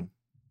do.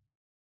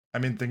 I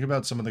mean, think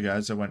about some of the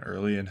guys that went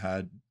early and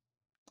had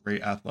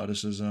great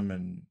athleticism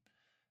and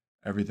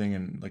everything,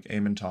 and like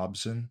Eamon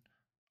Thompson.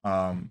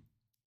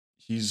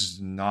 He's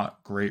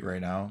not great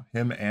right now.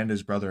 Him and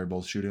his brother are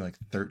both shooting like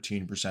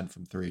 13%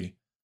 from 3,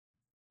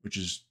 which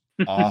is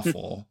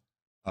awful.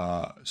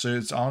 So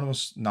it's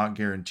almost not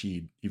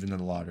guaranteed, even in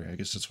the lottery. I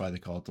guess that's why they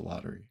call it the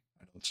lottery.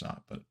 I know it's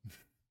not, but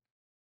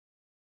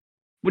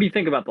what do you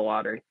think about the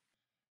lottery?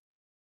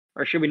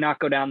 Or should we not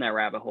go down that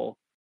rabbit hole?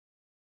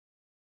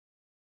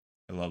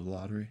 I love the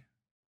lottery.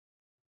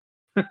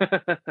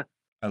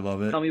 I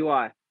love it. Tell me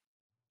why.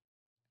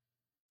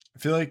 I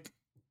feel like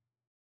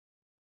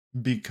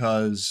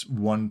because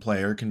one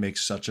player can make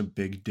such a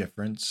big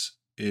difference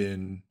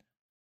in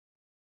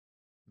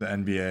the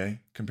NBA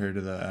compared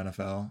to the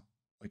NFL,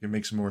 like it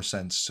makes more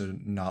sense to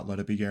not let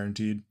it be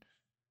guaranteed.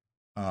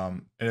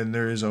 And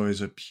there is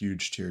always a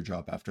huge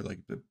teardrop after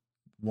like the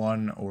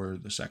 1 or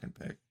the 2nd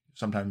pick.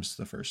 Sometimes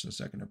the 1st and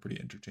the 2nd are pretty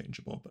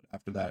interchangeable, but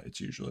after that,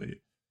 it's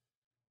usually,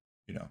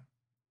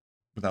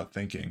 without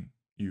thinking,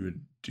 you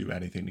would do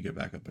anything to get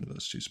back up into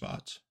those 2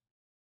 spots.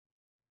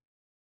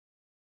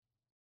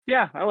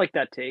 Yeah, I like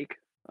that take.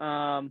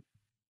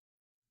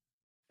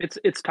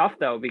 It's tough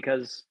though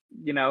because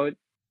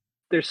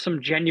there's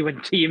some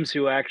genuine teams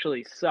who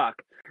actually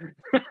suck,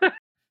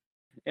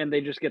 and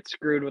they just get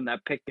screwed when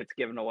that pick gets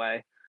given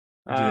away.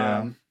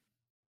 Yeah,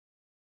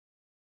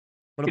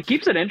 but it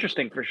keeps it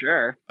interesting for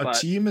sure. A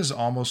team is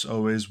almost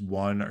always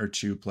 1 or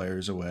 2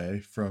 players away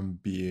from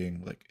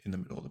being like in the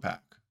middle of the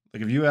pack.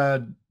 Like if you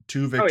add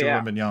 2 Victor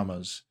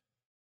Wembanyama's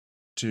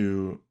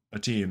to a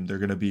team, they're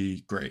gonna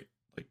be great,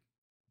 like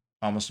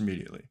almost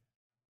immediately.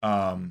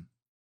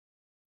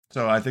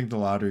 So I think the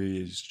lottery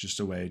is just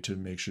a way to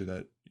make sure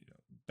that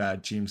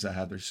bad teams that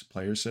have their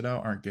players sit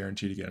out aren't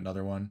guaranteed to get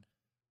another one.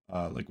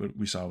 Like what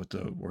we saw with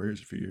the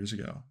Warriors a few years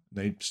ago.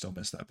 They still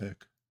missed that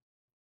pick.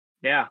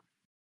 Yeah.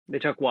 They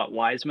took what,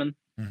 Wiseman?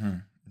 Mm-hmm.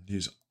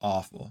 He's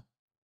awful.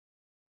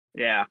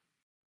 Yeah.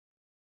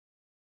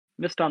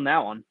 Missed on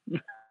that one.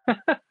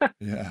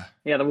 Yeah.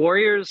 Yeah, the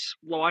Warriors,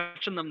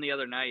 watching them the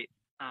other night,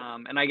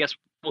 and I guess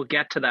we'll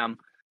get to them,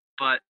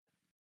 but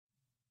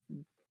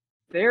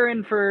they're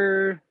in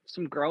for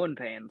some growing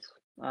pains.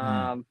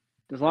 Mm.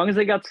 As long as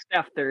they got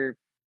Steph, they're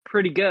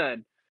pretty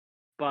good.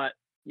 But,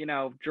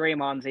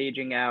 Draymond's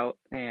aging out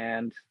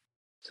and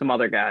some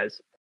other guys.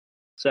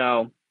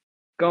 So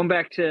going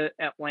back to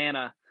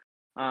Atlanta,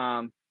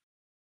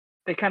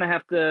 they kind of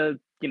have to,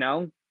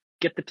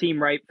 get the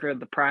team right for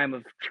the prime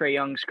of Trae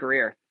Young's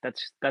career.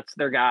 That's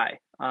their guy.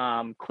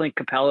 Clint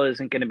Capella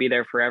isn't going to be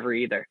there forever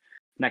either.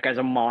 And that guy's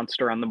a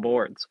monster on the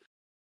boards.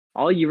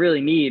 All you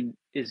really need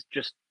is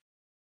just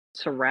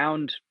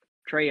surround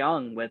Trae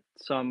Young with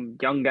some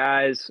young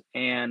guys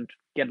and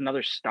get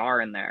another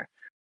star in there.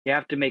 You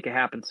have to make it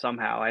happen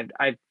somehow.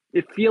 I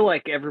feel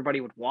like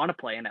everybody would want to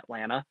play in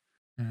Atlanta.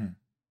 Mm-hmm.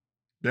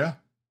 Yeah,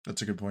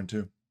 that's a good point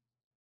too.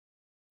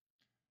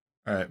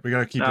 All right, we got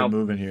to keep it So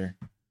moving here,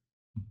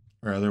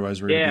 or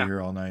otherwise we're going to be yeah.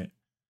 here all night.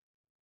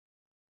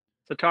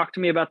 So talk to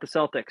me about the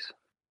Celtics.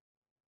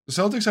 The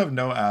Celtics have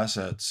no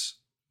assets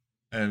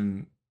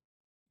and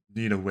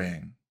need a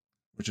wing,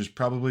 which is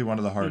probably one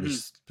of the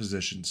hardest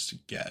positions to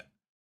get.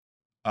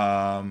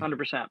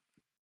 100%.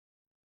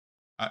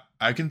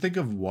 I can think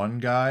of one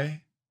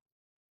guy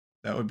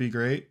that would be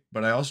great,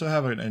 but I also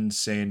have an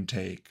insane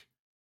take.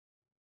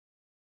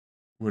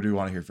 What do you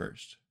want to hear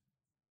first?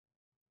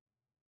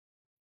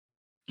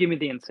 Give me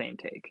the insane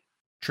take.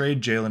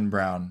 Trade Jaylen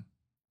Brown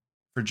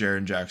for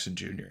Jaren Jackson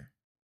Jr.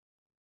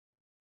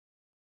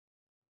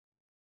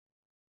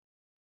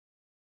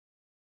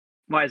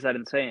 Why is that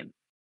insane?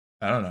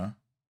 I don't know.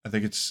 I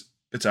think it's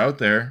out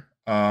there.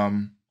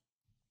 Jaylen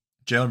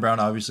Brown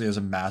obviously has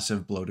a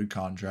massive bloated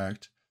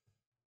contract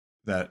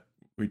that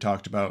we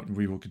talked about and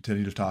we will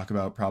continue to talk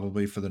about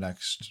probably for the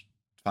next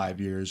 5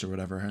 years or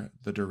whatever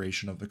the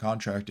duration of the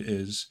contract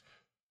is,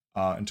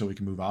 until we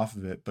can move off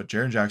of it. But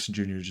Jaren Jackson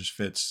Jr. just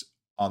fits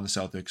on the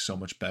Celtics so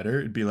much better.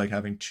 It'd be like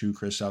having two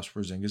Kristaps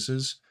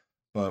Porzingises,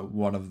 but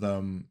one of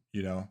them,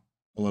 a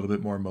little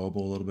bit more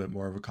mobile, a little bit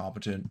more of a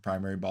competent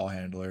primary ball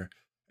handler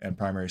and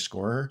primary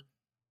scorer.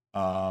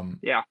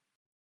 Yeah.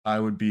 I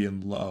would be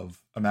in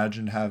love.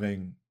 Imagine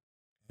having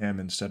him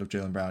instead of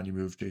Jaylen Brown. You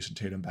move Jason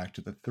Tatum back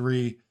to the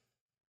 3,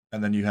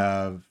 and then you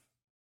have,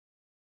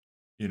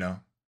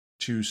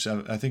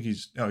 2-7. I think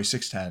he's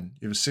 6'10".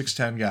 You have a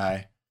 6'10"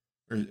 guy,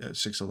 or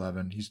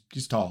 6'11".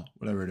 He's tall,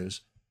 whatever it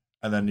is,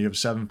 and then you have a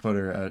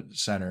 7-footer at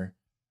center.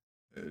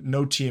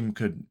 No team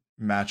could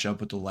match up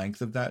with the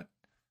length of that.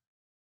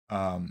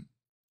 And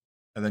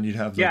then you'd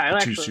have the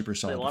two super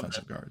solid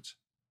defensive guards.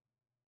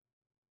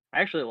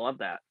 I actually love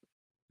that.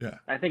 Yeah.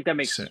 I think that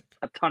makes a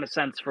ton of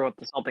sense for what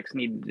the Celtics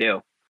need to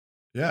do.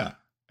 Yeah.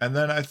 And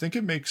then I think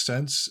it makes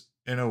sense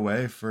in a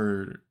way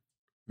for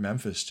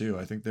Memphis too.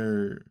 I think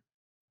they're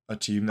a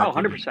team that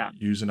 100%. can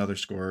use another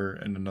scorer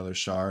and another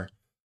star.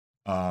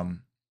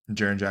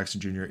 Jaren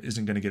Jackson Jr.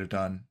 isn't going to get it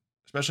done,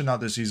 especially not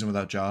this season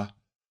without Ja.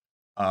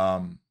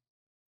 I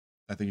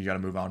think you got to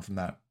move on from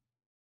that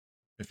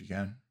if you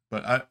can.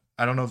 But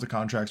I don't know if the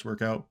contracts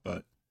work out,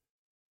 but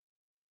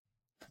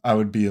I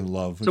would be in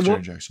love with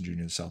Jaren Jackson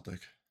Jr. the Celtic.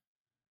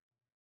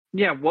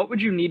 Yeah, what would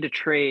you need to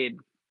trade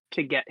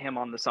to get him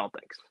on the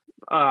Celtics,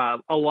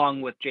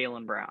 along with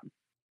Jaylen Brown?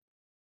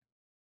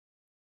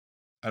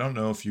 I don't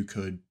know if you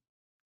could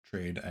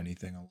trade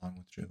anything along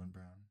with Jaylen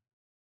Brown.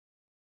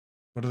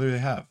 What do they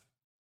have?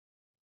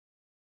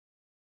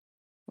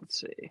 Let's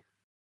see.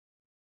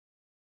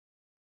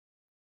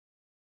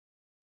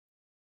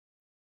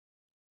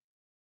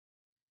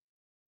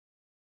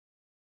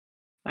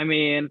 I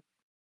mean,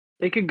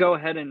 they could go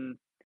ahead and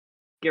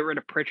get rid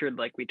of Pritchard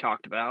like we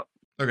talked about.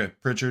 Okay,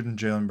 Pritchard and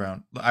Jaylen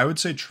Brown. I would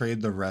say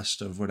trade the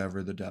rest of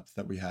whatever the depth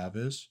that we have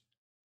is.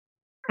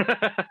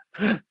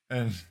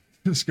 And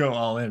just go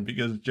all in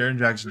because Jaren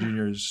Jackson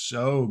Jr. is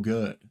so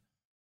good.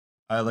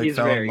 I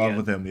fell in love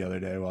with him the other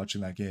day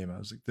watching that game. I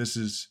was like, this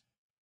is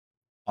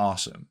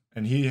awesome.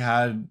 And he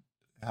has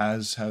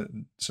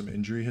had some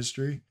injury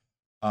history.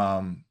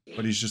 But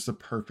he's just the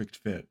perfect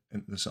fit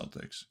in the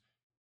Celtics.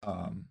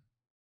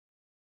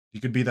 He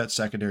could be that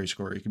secondary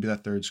scorer. He could be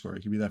that third scorer.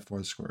 He could be that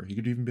fourth scorer. He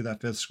could even be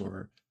that fifth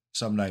scorer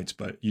some nights.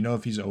 But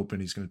if he's open,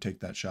 he's going to take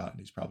that shot and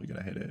he's probably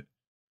going to hit it.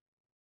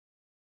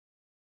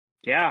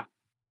 Yeah.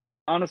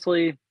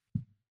 Honestly,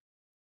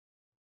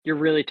 you're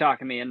really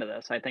talking me into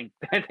this. I think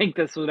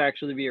this would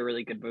actually be a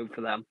really good move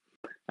for them.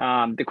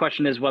 The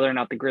question is whether or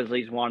not the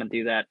Grizzlies want to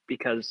do that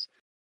because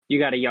you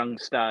got a young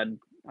stud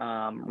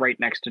right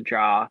next to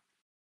Ja.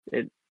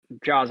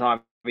 Ja's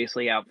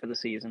obviously out for the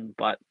season,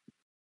 but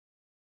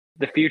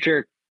the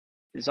future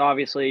is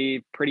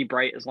obviously pretty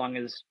bright as long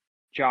as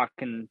Ja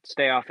can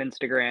stay off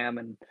Instagram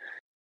and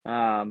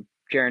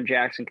Jaren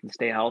Jackson can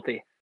stay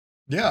healthy.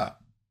 Yeah.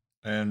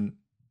 And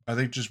I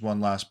think just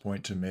one last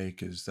point to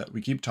make is that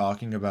we keep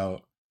talking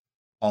about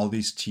all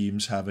these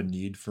teams have a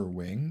need for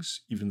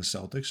wings, even the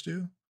Celtics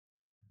do.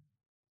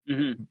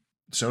 Mm-hmm.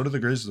 so do the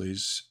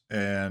Grizzlies.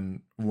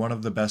 And one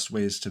of the best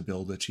ways to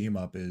build a team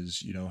up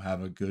is,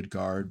 have a good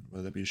guard,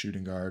 whether it be a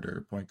shooting guard or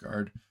a point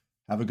guard,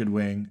 have a good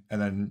wing,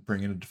 and then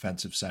bring in a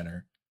defensive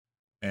center.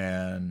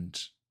 And,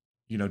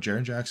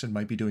 Jaren Jackson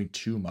might be doing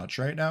too much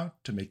right now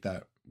to make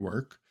that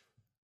work.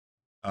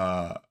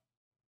 And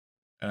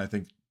I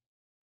think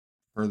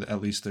for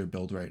at least their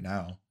build right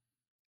now,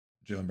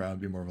 Jaylen Brown would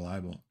be more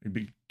reliable. He'd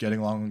be getting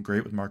along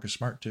great with Marcus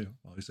Smart too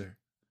while he's there.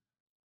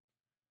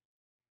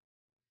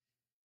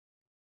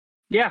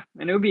 Yeah,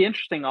 and it would be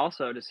interesting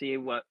also to see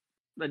what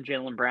the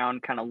Jaylen Brown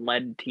kind of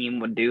led team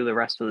would do the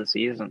rest of the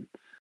season.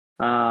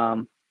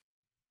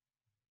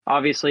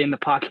 Obviously, in the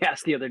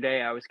podcast the other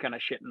day, I was kind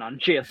of shitting on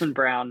Jaylen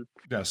Brown.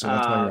 Yeah, so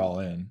that's why you're all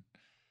in.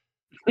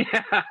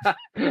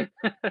 Yeah.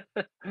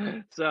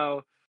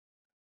 So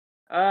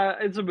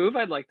it's a move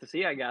I'd like to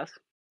see, I guess.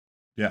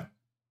 Yeah.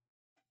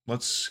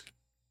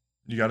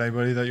 You got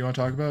anybody that you want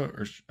to talk about?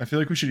 Or I feel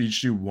like we should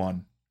each do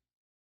one.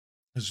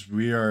 Because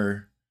we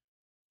are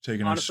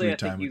taking our sweet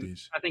time with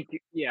these. I think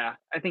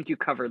you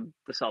covered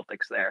the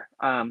Celtics there.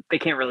 They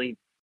can't really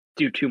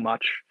do too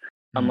much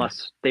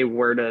unless they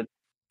were to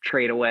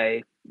trade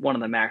away one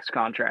of the max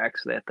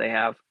contracts that they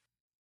have.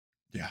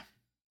 Yeah.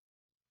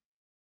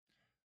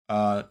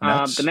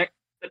 Nets. The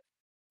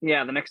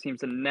next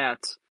team's the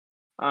Nets.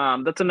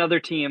 That's another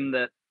team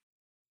that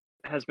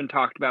has been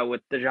talked about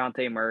with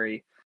DeJounte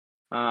Murray.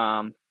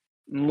 I'm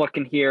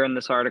looking here in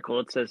this article,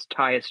 it says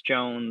Tyus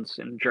Jones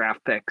and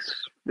draft picks.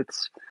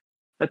 It's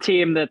a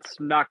team that's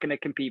not going to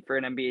compete for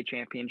an NBA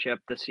championship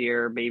this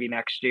year, maybe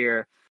next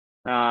year.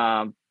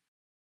 So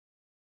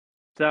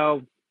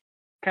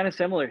kind of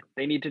similar.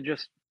 They need to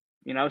just,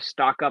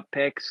 stock up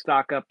picks,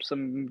 stock up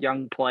some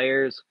young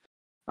players.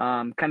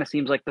 Kind of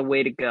seems like the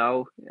way to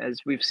go, as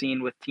we've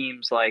seen with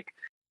teams like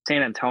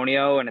San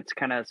Antonio, and it's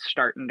kind of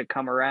starting to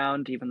come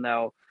around, even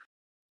though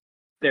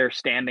their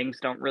standings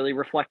don't really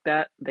reflect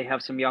that. They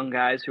have some young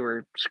guys who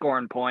are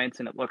scoring points,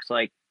 and it looks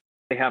like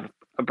they have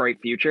a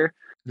bright future.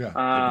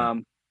 Yeah.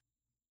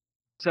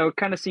 So it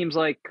kind of seems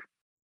like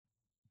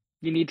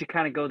you need to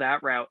kind of go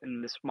that route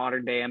in this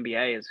modern day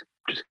NBA, is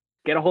just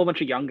get a whole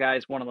bunch of young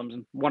guys.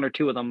 One or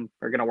two of them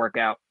are going to work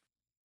out.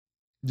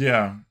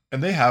 Yeah.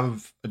 And they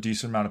have a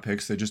decent amount of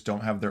picks. They just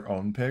don't have their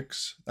own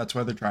picks. That's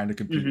why they're trying to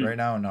compete right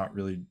now and not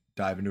really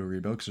dive into a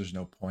rebuild, because there's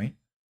no point.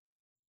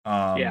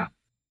 Yeah.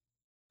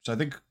 So I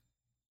think,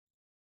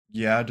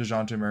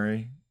 DeJounte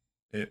Murray,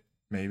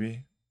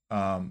 maybe.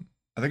 I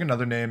think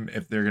another name,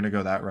 if they're going to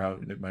go that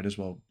route, they might as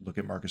well look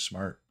at Marcus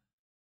Smart.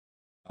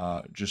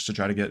 Just to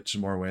try to get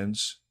some more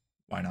wins.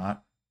 Why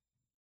not?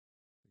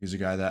 He's a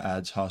guy that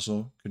adds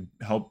hustle, could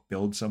help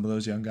build some of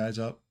those young guys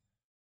up.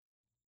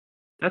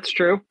 That's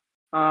true.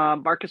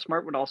 Marcus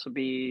Smart would also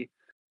be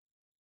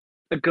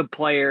a good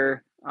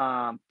player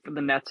for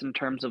the Nets in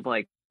terms of,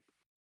 like,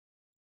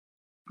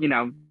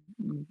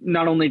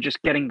 not only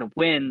just getting the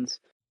wins,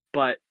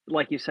 but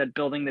like you said,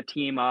 building the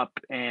team up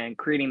and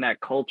creating that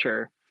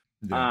culture.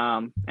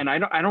 Yeah. And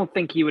I don't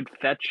think he would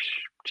fetch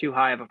too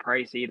high of a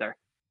price either.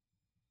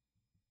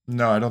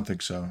 No, I don't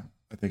think so.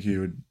 I think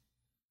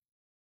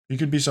he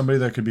could be somebody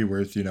that could be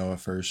worth, a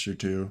first or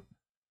two,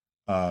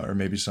 or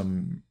maybe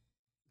some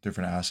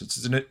different assets.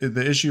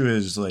 The issue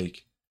is,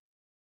 like,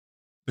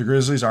 the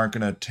Grizzlies aren't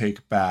going to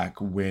take back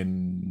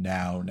win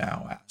now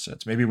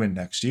assets. Maybe win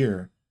next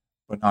year,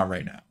 but not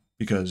right now,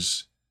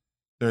 because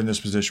they're in this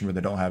position where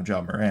they don't have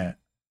Ja Morant.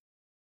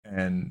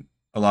 And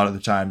a lot of the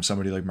time,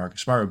 somebody like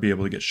Marcus Smart would be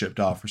able to get shipped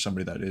off for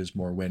somebody that is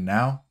more win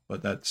now,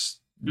 but that's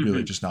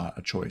really just not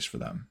a choice for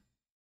them.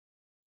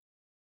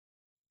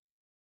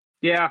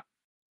 Yeah,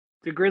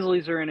 the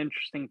Grizzlies are in an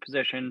interesting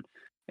position,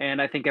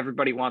 and I think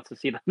everybody wants to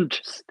see them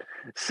just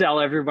sell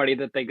everybody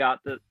that they got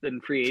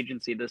in free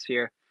agency this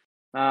year.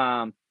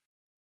 But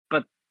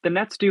the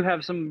Nets do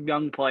have some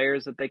young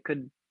players that they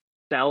could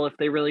sell if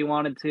they really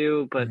wanted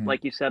to, but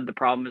like you said, the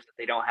problem is that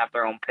they don't have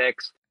their own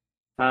picks.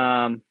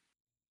 I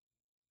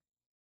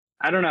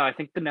don't know. I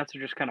think the Nets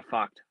are just kind of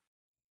fucked.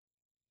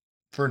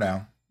 For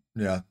now,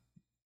 yeah.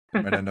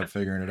 They might end up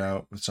figuring it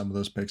out with some of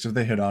those picks. If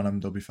they hit on them,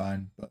 they'll be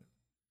fine, but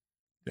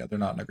yeah, they're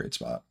not in a great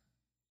spot.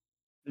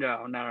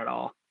 No, not at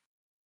all.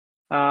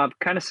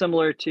 Kind of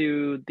similar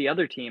to the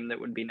other team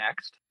that would be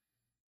next.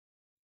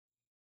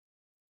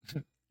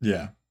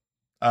 Yeah.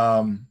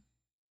 The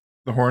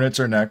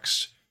Hornets are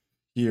next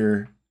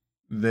here.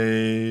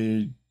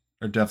 They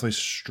are definitely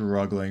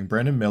struggling.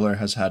 Brandon Miller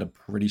has had a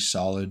pretty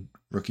solid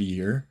rookie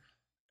year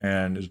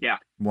and is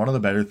one of the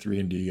better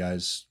 3-and-D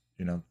guys,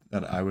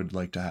 that I would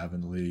like to have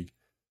in the league.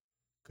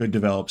 Could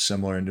develop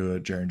similar into a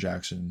Jaren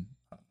Jackson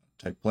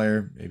type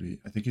player. Maybe.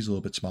 I think he's a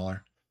little bit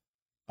smaller.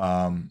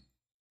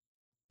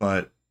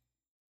 But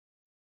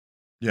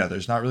yeah,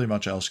 there's not really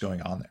much else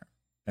going on there.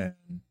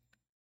 And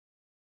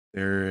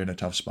they're in a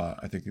tough spot.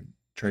 I think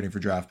trading for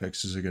draft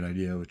picks is a good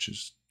idea, which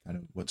is kind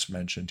of what's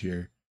mentioned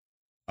here.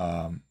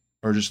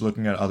 Or just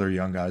looking at other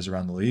young guys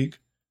around the league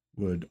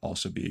would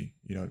also be,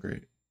 a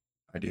great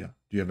idea.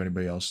 Do you have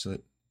anybody else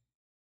that,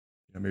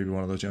 maybe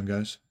one of those young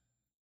guys?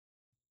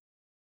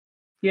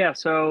 Yeah,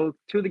 so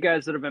two of the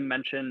guys that have been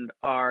mentioned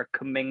are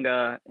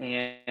Kuminga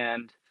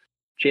and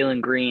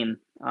Jalen Green.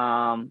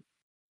 To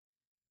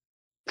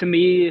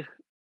me,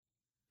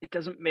 it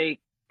doesn't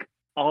make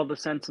all the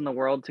sense in the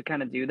world to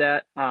kind of do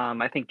that.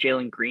 I think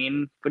Jalen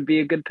Green would be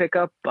a good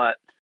pickup, but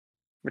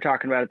we're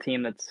talking about a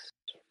team that's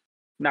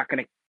not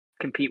going to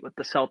compete with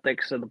the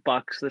Celtics or the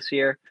Bucks this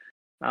year.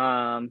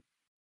 Um,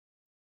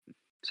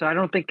 so I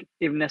don't think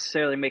it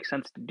necessarily makes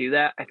sense to do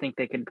that. I think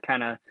they could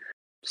kind of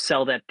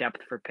sell that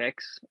depth for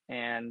picks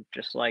and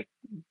just like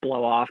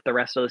blow off the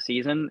rest of the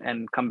season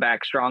and come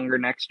back stronger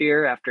next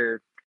year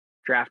after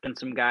drafting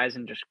some guys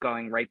and just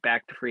going right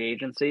back to free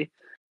agency.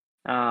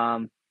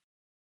 Um,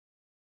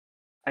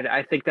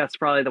 I think that's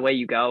probably the way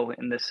you go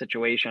in this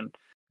situation.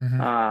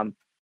 Mm-hmm.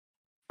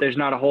 There's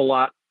not a whole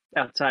lot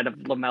outside of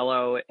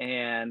LaMelo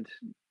and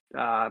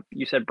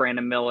you said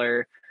Brandon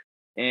Miller,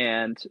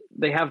 and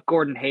they have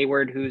Gordon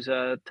Hayward, who's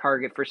a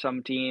target for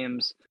some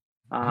teams,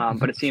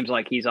 but it seems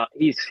like he's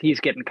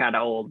getting kind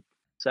of old.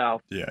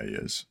 So Yeah, he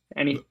is.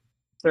 is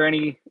there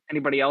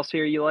anybody else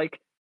here you like?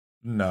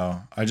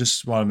 No, I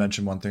just want to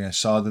mention one thing. I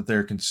saw that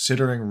they're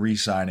considering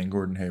re-signing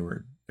Gordon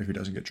Hayward if he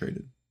doesn't get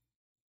traded.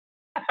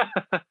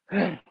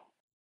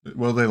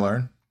 Will they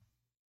learn?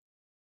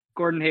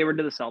 Gordon Hayward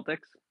to the Celtics.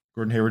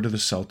 Gordon Hayward to the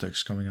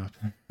Celtics coming up.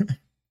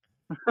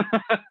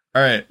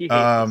 All right. He hates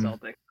the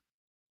Celtics.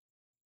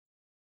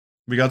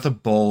 We got the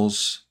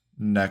Bulls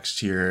next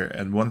here,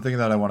 and one thing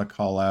that I want to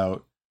call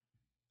out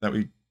that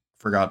we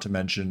forgot to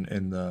mention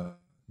in the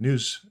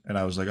news, and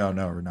I was like, oh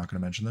no, we're not going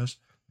to mention this.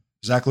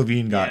 Zach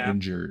LaVine got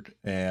injured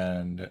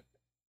and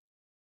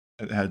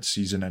had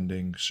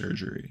season-ending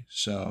surgery.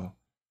 So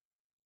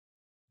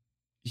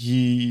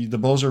the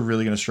Bulls are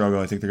really going to struggle.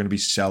 I think they're going to be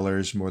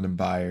sellers more than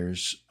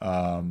buyers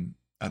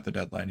at the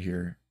deadline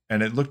here.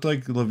 And it looked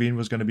like LaVine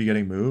was going to be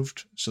getting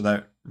moved, so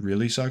that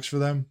really sucks for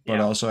them. But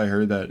also I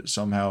heard that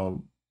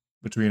somehow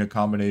between a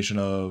combination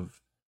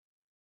of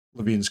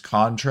LaVine's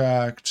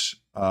contract,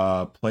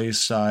 play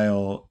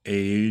style,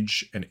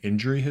 age, and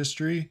injury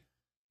history,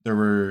 there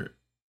were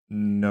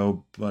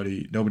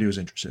nobody was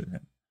interested in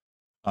him.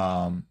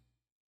 And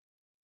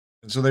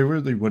so they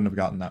really wouldn't have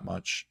gotten that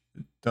much.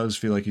 It does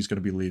feel like he's going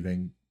to be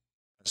leaving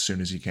as soon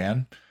as he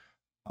can.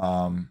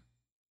 But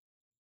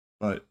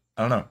I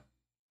don't know.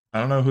 I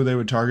don't know who they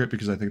would target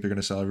because I think they're going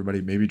to sell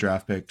everybody. Maybe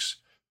draft picks.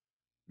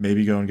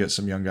 Maybe go and get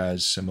some young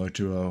guys similar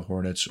to a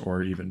Hornets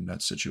or even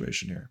Nets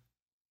situation here.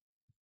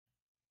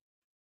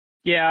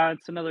 Yeah,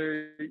 it's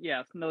another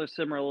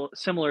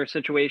similar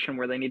situation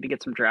where they need to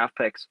get some draft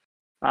picks.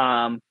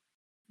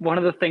 One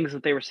of the things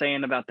that they were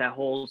saying about that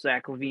whole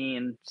Zach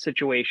LaVine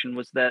situation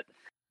was that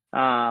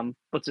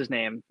what's his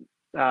name?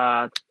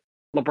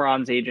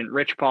 LeBron's agent,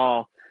 Rich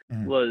Paul,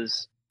 who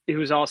was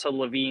also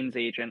LaVine's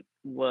agent,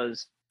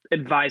 was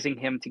advising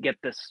him to get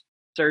this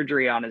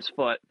surgery on his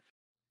foot,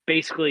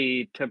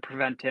 basically to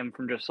prevent him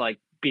from just like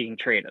being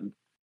traded.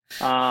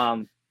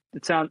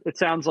 It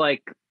sounds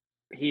like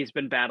he's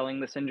been battling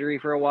this injury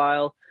for a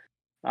while,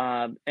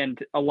 and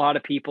a lot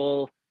of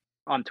people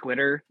on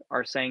Twitter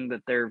are saying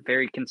that they're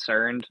very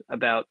concerned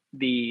about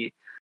the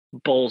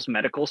Bulls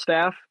medical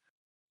staff,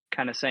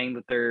 kind of saying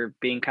that they're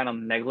being kind of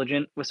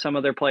negligent with some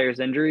of their players'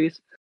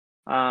 injuries.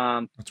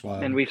 That's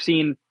wild. And we've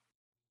seen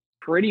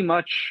pretty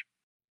much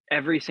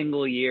every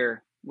single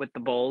year with the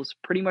Bulls,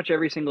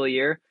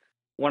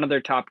 one of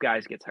their top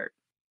guys gets hurt.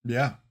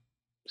 Yeah.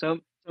 So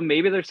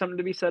maybe there's something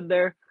to be said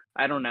there.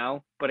 I don't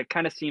know, but it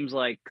kind of seems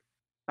like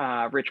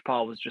Rich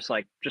Paul was just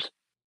like, just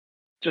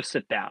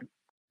sit down,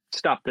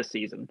 stop this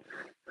season.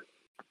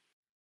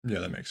 Yeah,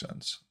 that makes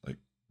sense. Like,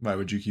 why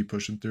would you keep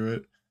pushing through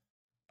it?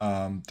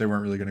 They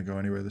weren't really going to go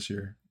anywhere this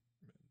year.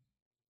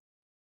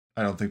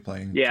 I don't think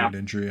playing through an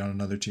injury on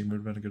another team would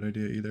have been a good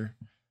idea either.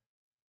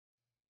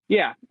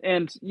 Yeah,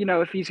 and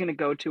if he's going to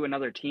go to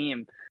another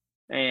team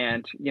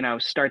and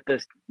start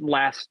this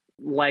last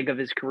leg of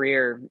his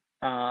career,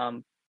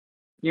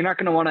 you're not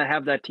going to want to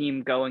have that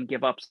team go and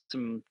give up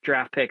some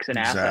draft picks and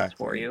assets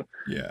for you.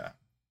 Yeah.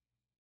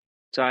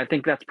 So I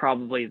think that's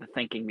probably the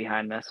thinking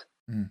behind this.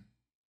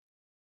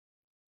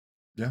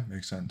 Yeah,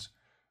 makes sense.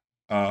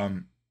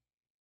 I'm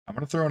going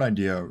to throw an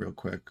idea out real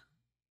quick.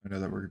 I know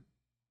that we're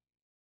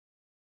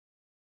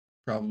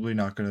probably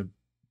not going to,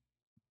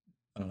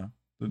 I don't know.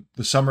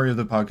 The summary of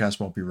the podcast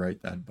won't be right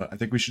then, but I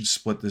think we should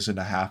split this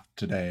into half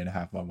today and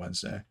half on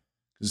Wednesday.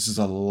 This is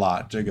a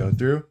lot to go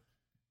through,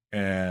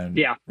 and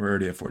we're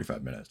already at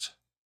 45 minutes.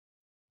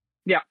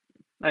 Yeah,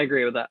 I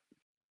agree with that.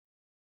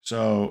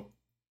 So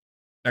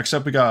next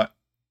up, we got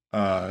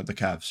the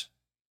Cavs.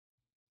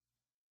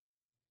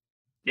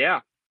 Yeah.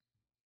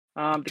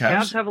 The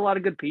Cavs have a lot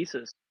of good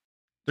pieces.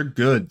 They're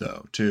good,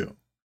 though, too.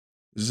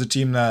 This is a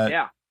team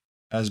that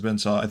has been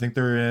solid. I think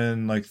they're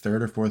in like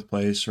third or fourth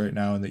place right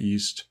now in the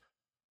East.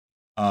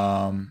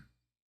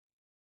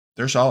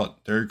 They're solid.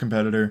 They're a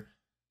competitor.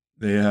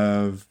 They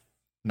have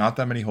not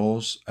that many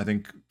holes. I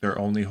think their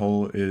only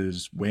hole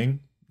is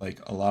wing, like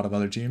a lot of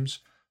other teams.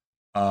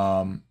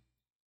 And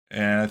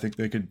I think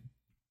they could,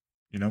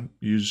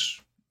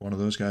 use one of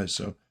those guys.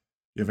 So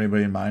you have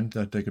anybody in mind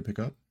that they could pick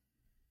up?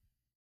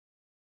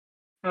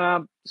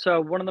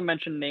 So one of the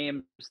mentioned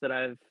names that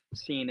I've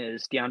seen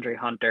is DeAndre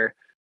Hunter.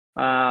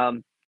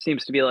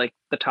 Seems to be like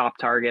the top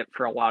target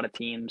for a lot of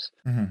teams.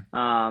 Mm-hmm.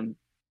 Um,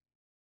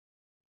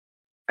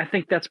 I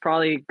think that's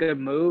probably a good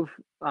move.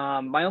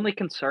 My only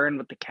concern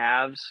with the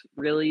Cavs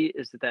really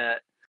is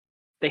that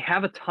they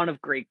have a ton of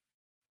great,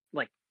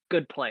 like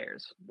good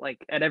players,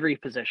 like at every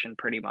position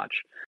pretty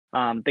much.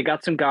 They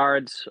got some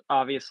guards,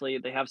 obviously.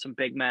 They have some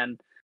big men.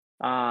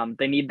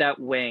 They need that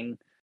wing.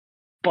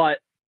 But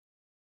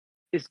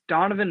is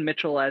Donovan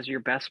Mitchell as your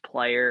best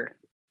player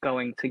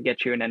going to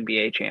get you an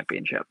NBA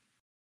championship?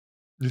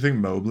 Do you think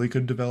Mobley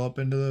could develop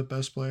into the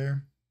best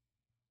player?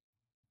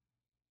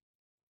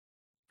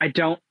 I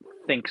don't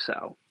think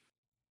so.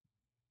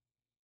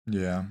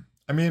 Yeah.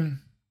 I mean,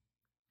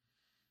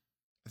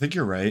 I think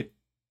you're right.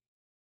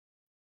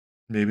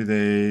 Maybe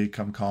they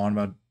come calling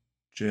about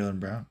Jaylen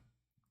Brown.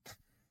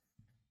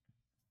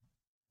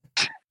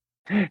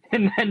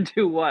 And then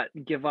do what?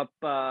 Give up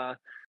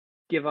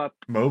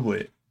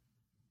Mobley.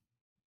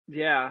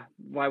 Yeah,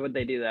 why would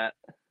they do that?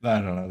 I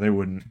don't know. They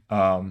wouldn't.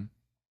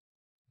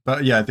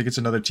 But yeah, I think it's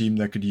another team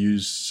that could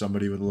use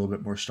somebody with a little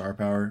bit more star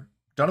power.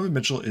 Donovan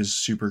Mitchell is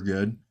super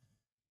good,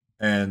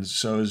 and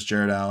so is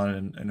Jared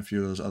Allen and a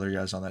few of those other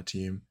guys on that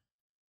team.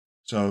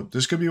 So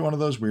this could be one of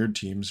those weird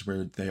teams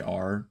where they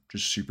are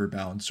just super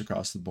balanced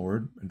across the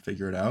board and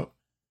figure it out.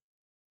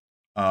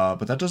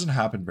 But that doesn't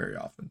happen very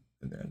often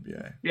in the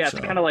NBA. Yeah, it's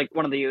kind of like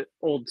one of the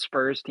old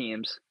Spurs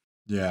teams.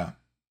 Yeah.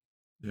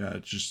 Yeah,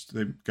 it's just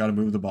they've got to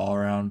move the ball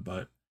around,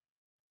 but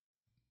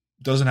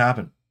it doesn't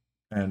happen.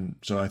 And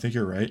so I think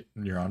you're right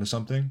and you're onto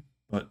something.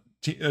 But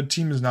a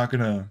team is not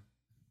going to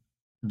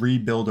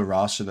rebuild a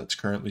roster that's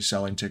currently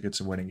selling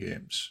tickets and winning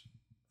games,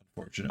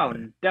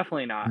 unfortunately. Oh,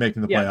 definitely not.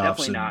 Making the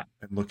playoffs and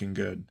looking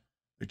good.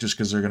 Like just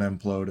because they're going to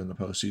implode in the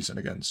postseason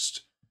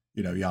against,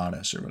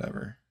 Giannis or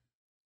whatever.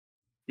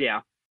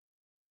 Yeah.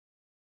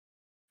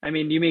 I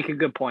mean, you make a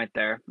good point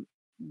there.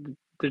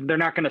 They're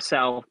not going to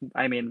sell.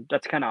 I mean,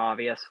 that's kind of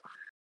obvious.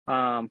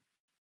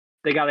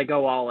 They got to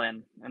go all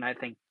in, and I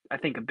think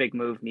a big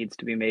move needs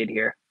to be made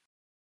here.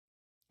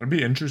 I'd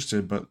be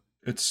interested, but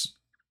it's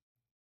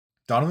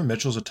Donovan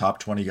Mitchell's a top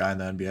 20 guy in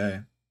the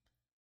NBA.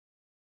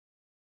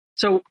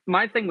 So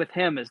my thing with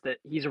him is that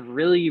he's a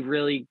really,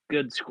 really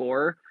good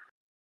scorer,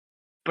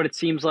 but it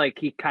seems like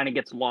he kind of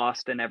gets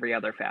lost in every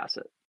other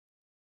facet.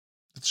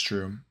 That's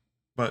true.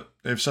 But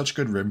they have such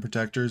good rim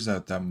protectors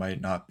that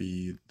might not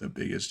be the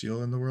biggest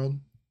deal in the world.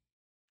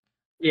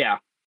 Yeah.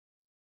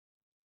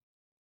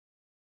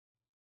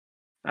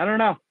 I don't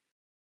know.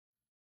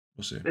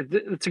 We'll see.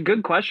 It's a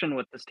good question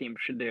what this team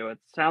should do. It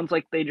sounds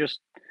like they got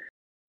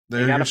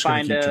to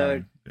find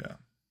they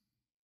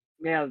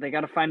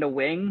got to find a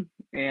wing,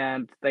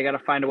 and they got to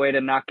find a way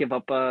to not give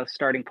up a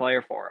starting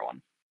player for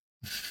one.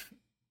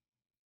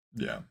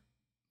 Yeah.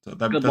 So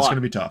that's going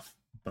to be tough,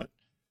 but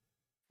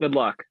good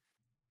luck.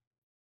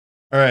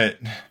 All right.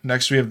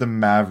 Next we have the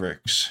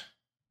Mavericks.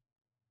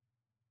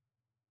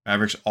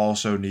 Mavericks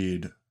also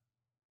need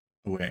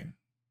a wing.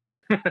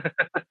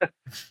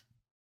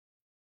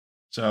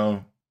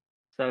 So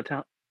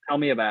tell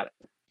me about it.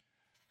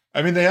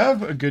 I mean, they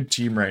have a good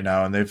team right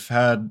now, and they've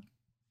had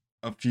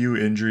a few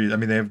injuries. I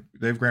mean,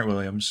 they have Grant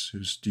Williams,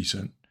 who's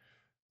decent.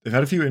 They've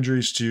had a few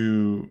injuries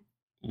to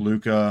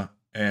Luka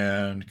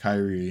and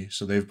Kyrie,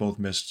 so they've both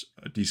missed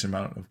a decent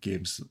amount of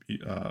games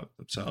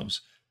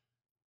themselves.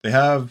 They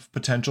have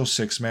potential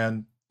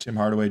six-man Tim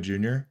Hardaway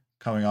Jr.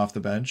 coming off the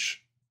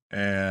bench,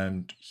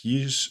 and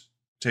he's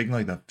taking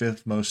like the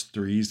fifth most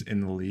threes in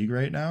the league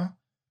right now,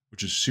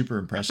 which is super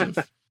impressive.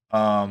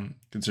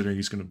 Considering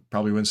he's going to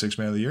probably win sixth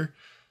man of the year.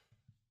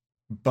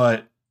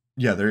 But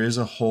yeah, there is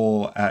a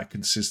hole at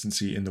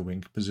consistency in the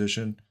wing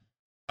position.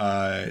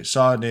 I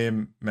saw a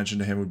name mentioned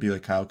to him would be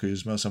like Kyle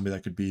Kuzma, somebody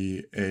that could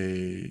be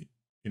a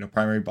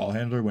primary ball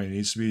handler when he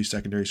needs to be,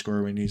 secondary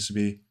scorer when he needs to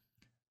be.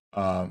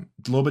 A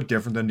little bit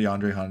different than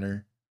DeAndre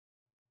Hunter.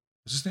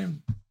 What's his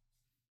name?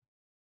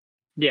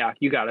 Yeah,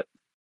 you got it.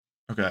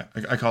 Okay,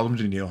 I called him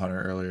Daniil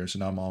Hunter earlier, so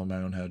now I'm all in my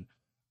own head.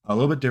 A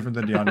little bit different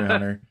than DeAndre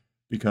Hunter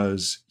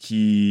because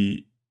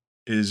he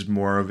is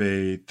more of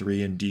a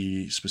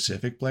 3-and-D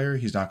specific player.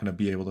 He's not going to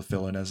be able to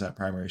fill in as that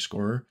primary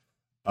scorer.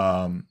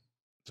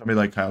 Somebody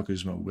like Kyle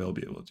Kuzma will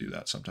be able to do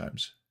that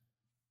sometimes.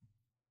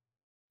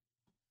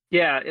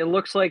 Yeah, it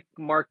looks like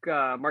Mark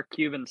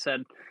Cuban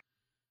said,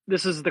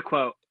 this is the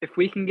quote, "If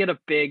we can get a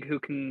big who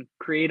can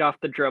create off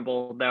the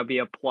dribble, that would be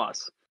a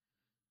plus."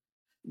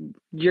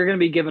 You're going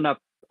to be giving up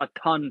a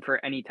ton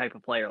for any type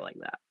of player like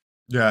that.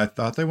 Yeah, I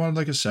thought they wanted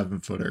like a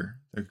 7-footer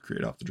that could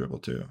create off the dribble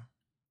too.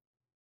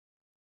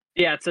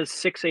 Yeah, it says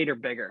 6'8" or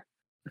bigger.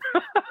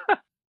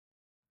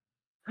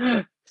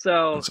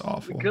 So that's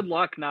awful. Good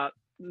luck not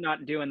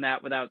doing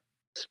that without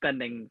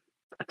spending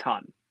a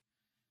ton.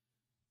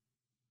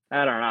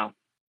 I don't know.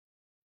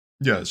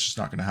 Yeah, it's just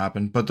not going to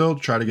happen. But they'll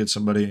try to get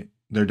somebody.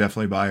 They're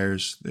definitely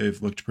buyers. They've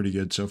looked pretty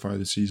good so far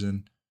this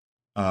season.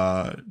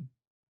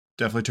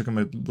 Definitely took them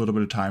a little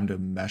bit of time to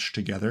mesh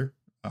together,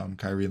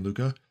 Kyrie and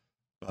Luka.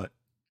 But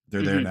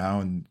they're there now,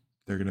 and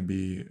they're going to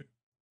be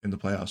in the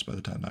playoffs by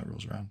the time that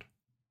rolls around.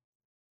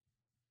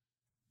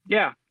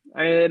 Yeah,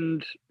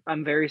 and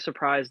I'm very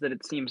surprised that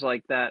it seems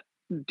like that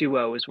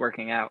duo is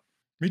working out.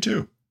 Me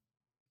too.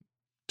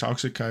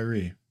 Toxic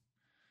Kyrie.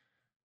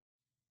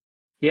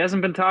 He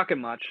hasn't been talking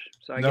much,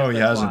 so I No, guess he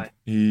that's hasn't.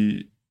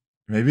 why.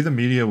 Maybe the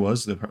media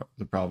was the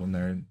problem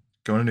there.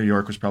 Going to New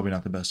York was probably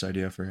not the best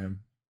idea for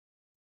him.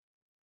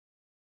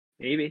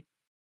 Maybe.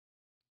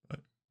 But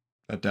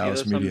that Maybe Dallas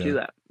there's something to media,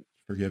 that.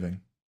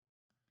 forgiving.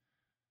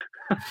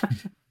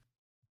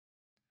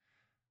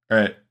 All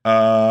right.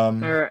 All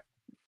right.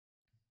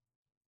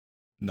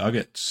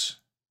 Nuggets.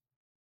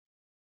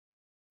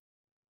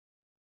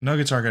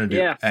 Nuggets aren't going to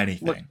do Yeah.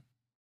 anything.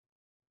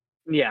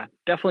 Yeah,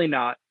 definitely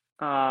not.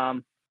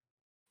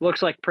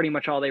 Looks like pretty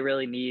much all they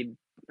really need,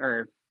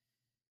 or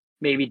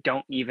maybe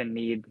don't even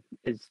need,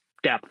 is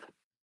depth.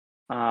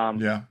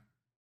 Yeah.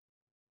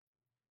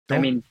 I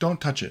mean,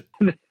 Don't touch it.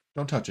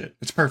 Don't touch it.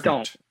 It's don't.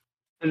 perfect.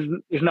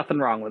 There's nothing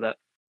wrong with it.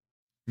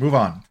 Move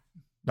on.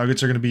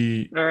 Nuggets are going to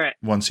be All right.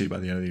 1 seed by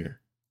the end of the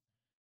year.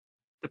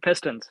 The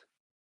Pistons.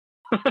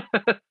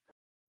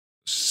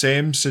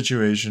 Same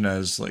situation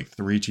as like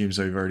 3 teams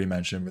that we've already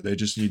mentioned, where they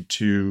just need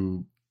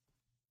to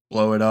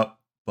blow it up,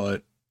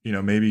 but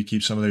maybe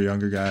keep some of their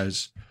younger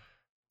guys.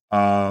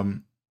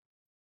 Do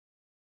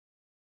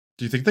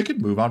you think they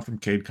could move on from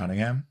Cade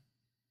Cunningham?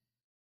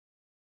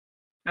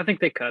 I think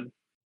they could.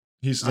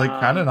 He's like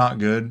kind of not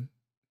good,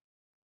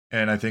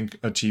 and I think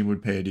a team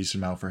would pay a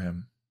decent amount for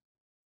him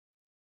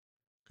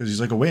because he's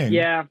like a wing.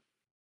 Yeah.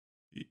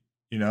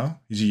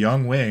 He's a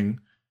young wing.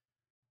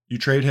 You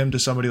trade him to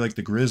somebody like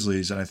the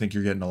Grizzlies, and I think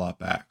you're getting a lot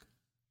back.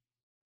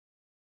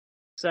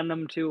 Send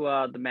them to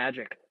the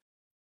Magic.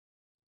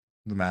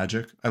 The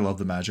Magic? I love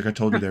the Magic. I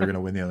told you they were going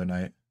to win the other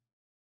night.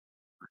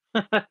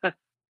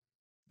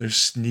 They're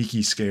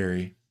sneaky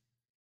scary.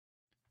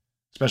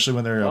 Especially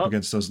when they're up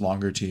against those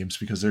longer teams,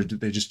 because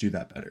they just do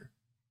that better.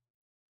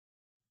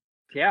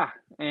 Yeah,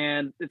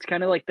 and it's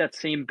kind of like that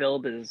same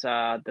build as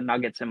the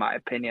Nuggets, in my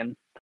opinion.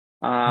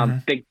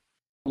 Big,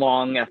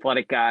 long,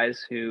 athletic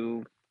guys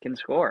who can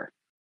score.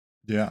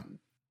 Yeah.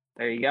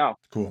 There you go.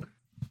 Cool.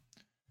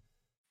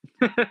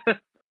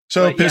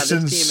 So but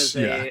Pistons, this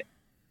team is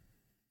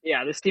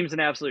this team's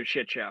an absolute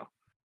shit show.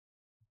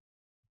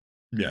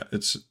 Yeah,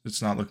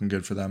 it's not looking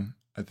good for them.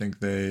 I think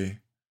they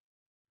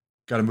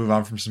got to move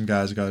on from some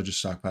guys. Got to just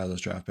stockpile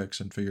those draft picks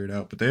and figure it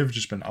out. But they've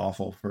just been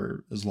awful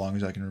for as long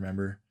as I can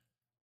remember,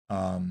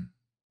 and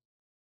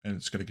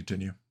it's going to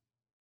continue.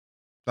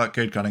 Thought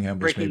Cade Cunningham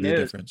was maybe a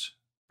difference.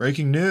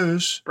 Breaking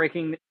news.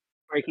 Breaking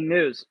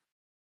news.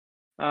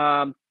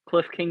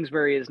 Cliff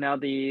Kingsbury is now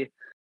the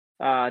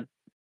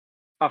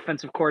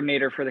offensive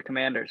coordinator for the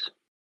Commanders.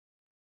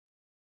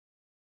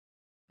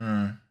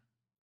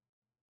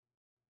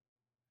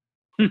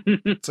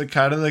 It's like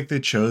kind of like they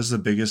chose the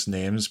biggest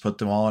names, put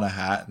them all in a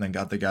hat, and then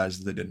got the guys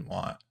that they didn't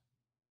want.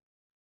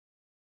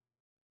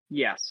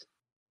 Yes.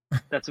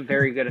 That's a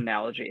very good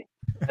analogy.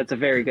 That's a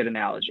very good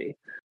analogy.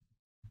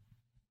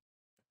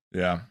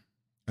 Yeah.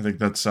 I think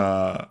that's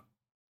I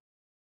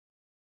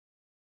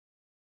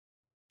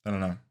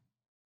don't know.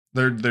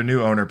 Their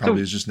new owner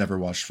probably has just never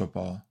watched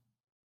football.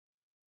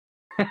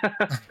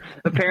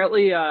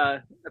 Apparently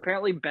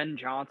Ben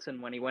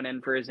Johnson, when he went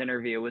in for his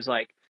interview, was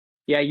like,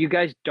 yeah, you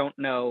guys don't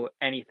know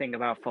anything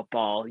about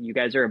football. You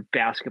guys are a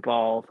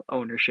basketball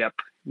ownership.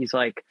 He's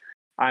like,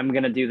 I'm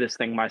going to do this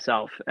thing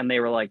myself. And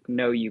they were like,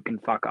 no, you can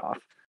fuck off.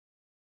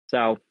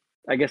 So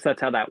I guess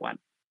that's how that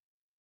went.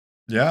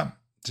 Yeah.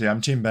 See,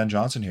 I'm team Ben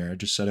Johnson here. I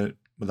just said it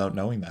without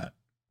knowing that.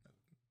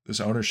 This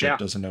ownership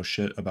doesn't know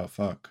shit about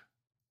fuck.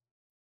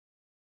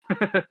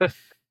 All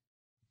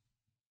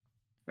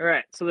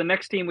right. So the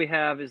next team we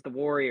have is the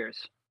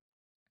Warriors.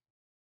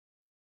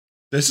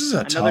 This is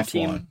another tough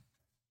one.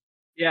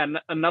 Yeah,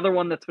 another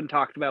one that's been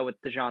talked about with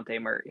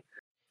DeJounte Murray.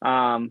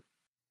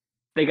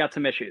 They got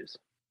some issues.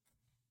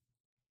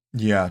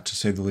 Yeah, to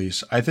say the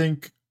least. I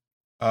think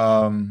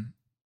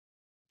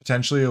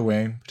potentially a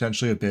wing,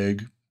 potentially a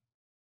big.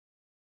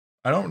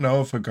 I don't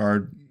know if a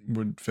guard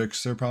would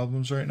fix their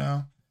problems right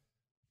now.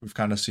 We've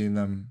kind of seen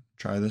them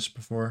try this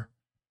before.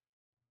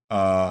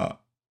 But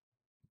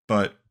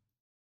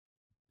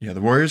yeah,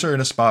 the Warriors are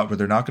in a spot where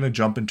they're not going to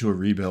jump into a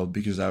rebuild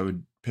because that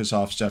would piss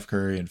off Steph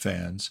Curry and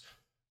fans.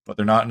 But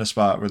they're not in a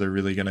spot where they're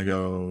really going to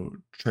go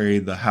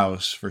trade the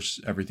house for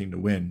everything to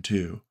win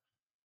too.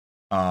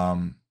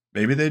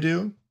 Maybe they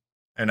do.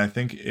 And I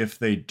think if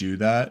they do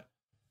that,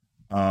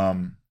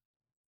 one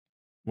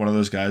of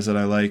those guys that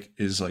I like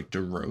is like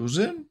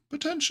DeRozan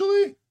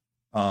potentially,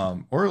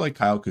 or like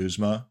Kyle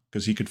Kuzma,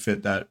 because he could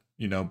fit that,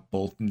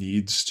 both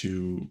needs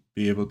to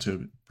be able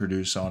to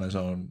produce on his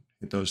own,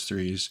 hit those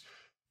threes.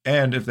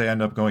 And if they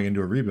end up going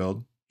into a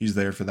rebuild, he's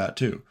there for that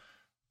too.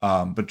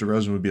 But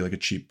DeRozan would be like a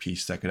cheap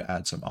piece that could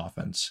add some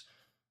offense,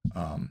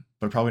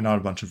 but probably not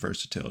a bunch of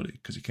versatility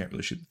because he can't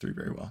really shoot the three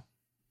very well.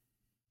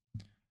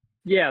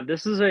 Yeah,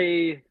 this is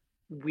a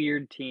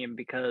weird team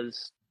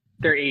because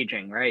they're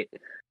aging, right?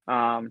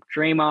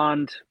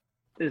 Draymond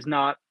is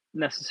not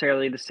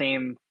necessarily the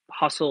same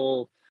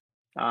hustle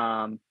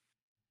kind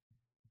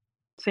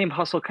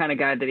of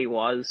guy that he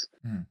was.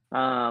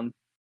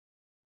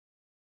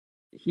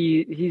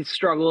 he's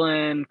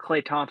struggling.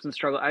 Klay Thompson's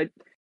struggling.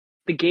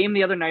 The game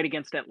the other night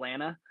against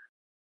Atlanta,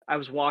 I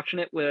was watching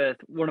it with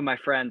one of my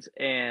friends,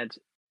 and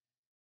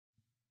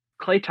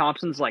Klay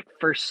Thompson's like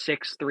first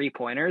 6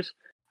 3-pointers,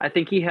 I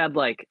think he had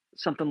like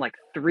something like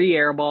 3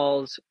 air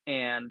balls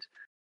and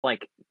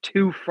like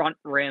 2 front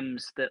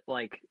rims that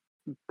like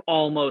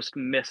almost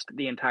missed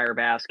the entire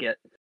basket.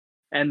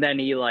 And then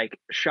he like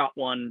shot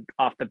one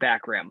off the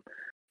back rim.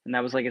 And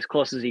that was like as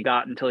close as he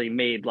got until he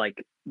made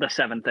like the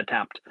 7th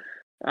attempt.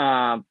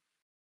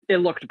 It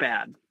looked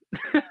bad.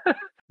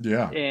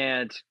 Yeah.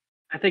 And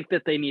I think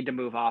that they need to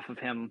move off of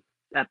him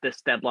at this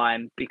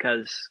deadline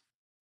because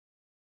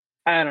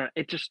I don't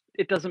know,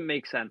 it doesn't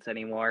make sense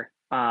anymore.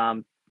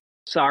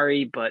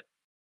 Sorry, but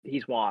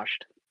he's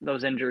washed.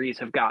 Those injuries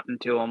have gotten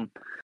to him,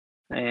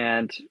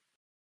 and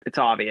it's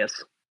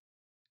obvious.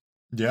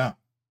 Yeah.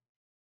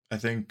 I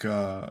think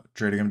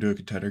trading him to a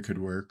contender could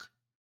work,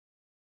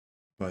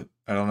 but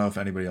I don't know if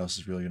anybody else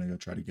is really going to go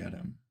try to get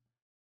him.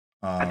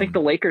 I think the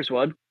Lakers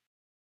would.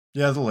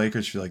 Yeah, the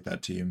Lakers feel like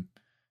that team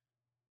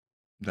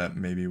that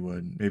maybe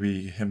would.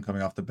 Maybe him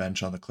coming off the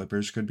bench on the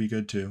Clippers could be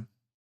good too.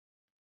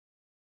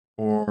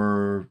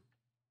 Or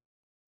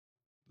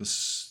the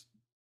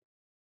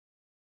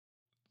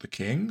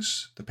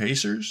Kings, the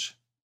Pacers.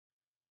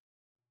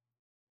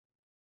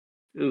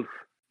 Oof.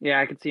 Yeah,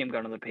 I could see him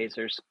going to the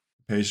Pacers.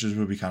 Pacers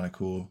would be kind of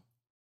cool.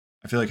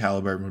 I feel like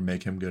Halliburton would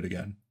make him good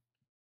again.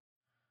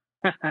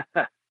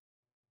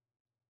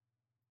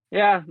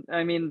 Yeah,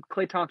 I mean,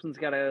 Klay Thompson's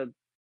gotta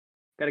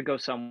go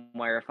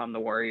somewhere if I'm the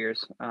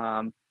Warriors.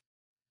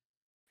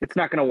 It's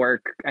not gonna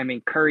work. I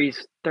mean,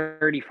 Curry's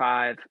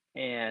 35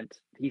 and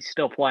he's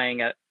still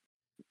playing at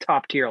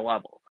top tier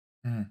level.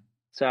 Mm.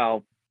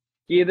 So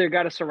you either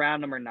got to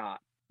surround him or not.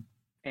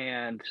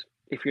 And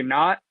if you're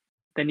not,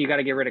 then you got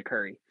to get rid of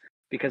Curry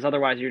because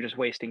otherwise you're just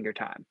wasting your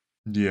time.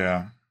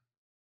 Yeah.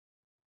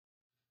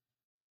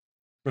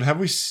 But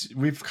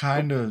we've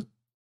kind of,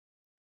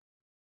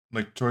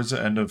 like towards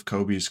the end of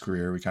Kobe's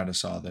career, we kind of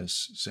saw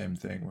this same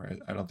thing where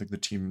I don't think the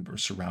team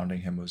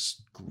surrounding him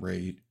was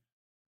great.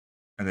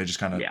 And they just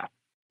kind of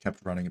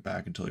kept running it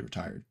back until he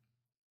retired.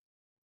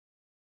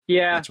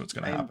 Yeah. That's what's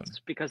going to happen.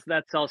 It's because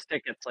that sells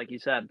tickets, like you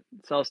said.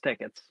 It sells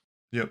tickets.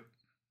 Yep.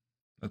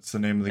 That's the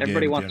name of the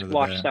Everybody game. Everybody wants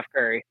to watch Steph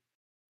Curry.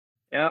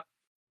 Yep.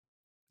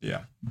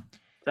 Yeah.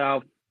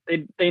 So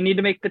they need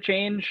to make the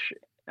change,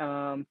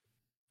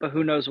 but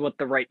who knows what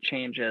the right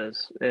change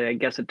is. I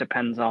guess it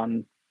depends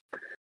on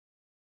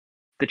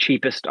the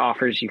cheapest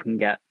offers you can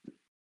get.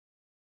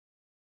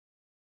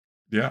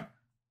 Yeah.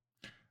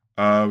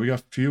 We got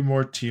a few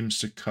more teams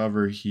to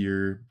cover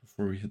here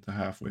before we hit the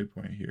halfway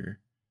point here.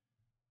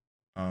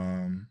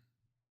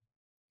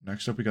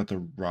 Next up, we got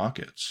the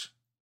Rockets.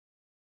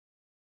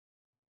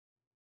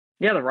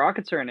 Yeah, the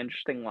Rockets are an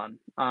interesting one.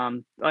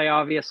 I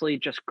obviously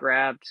just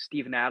grabbed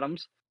Steven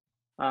Adams,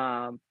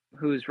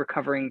 who's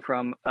recovering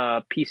from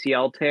a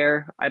PCL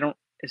tear.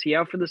 Is he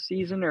out for the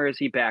season or is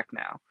he back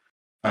now?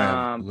 I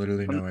have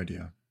literally no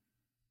idea.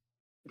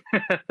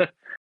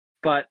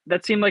 But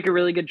that seemed like a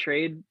really good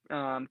trade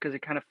because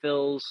it kind of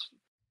fills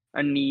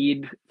a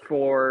need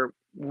for,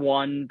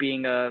 one,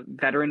 being a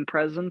veteran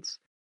presence,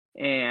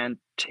 and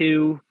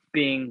 2,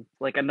 being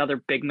like another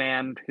big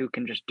man who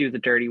can just do the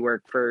dirty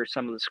work for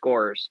some of the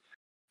scorers.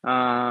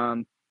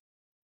 I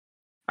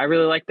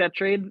really like that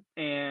trade,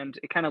 and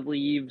it kind of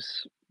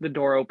leaves the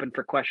door open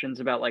for questions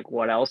about like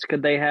what else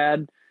could they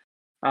had.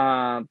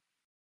 I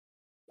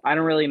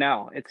don't really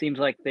know. It seems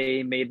like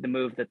they made the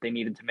move that they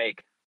needed to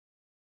make.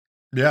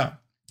 Yeah.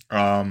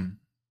 I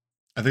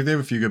think they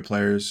have a few good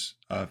players.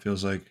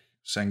 Feels like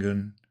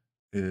Sengun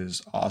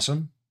is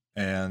awesome,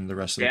 and the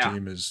rest of the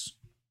team is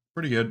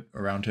pretty good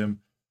around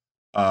him.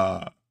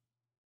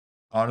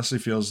 Honestly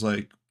feels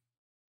like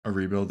a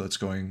rebuild that's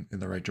going in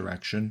the right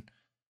direction,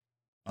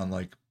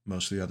 unlike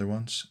most of the other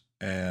ones.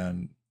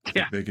 And I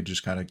think they could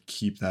just kind of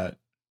keep that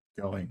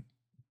going.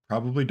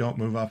 Probably don't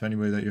move off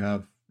anybody that you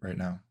have right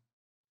now.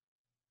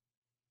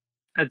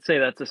 I'd say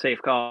that's a safe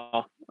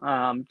call.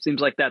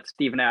 Seems like that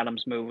Steven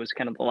Adams move was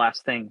kind of the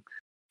last thing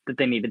that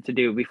they needed to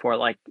do before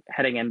like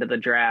heading into the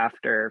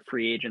draft or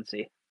free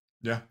agency.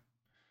 Yeah.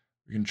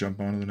 We can jump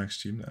on to the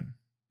next team then.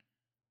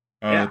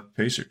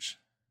 Pacers.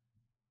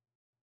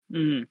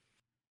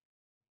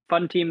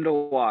 Fun team to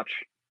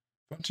watch.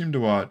 Fun team to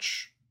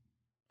watch.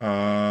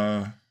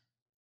 I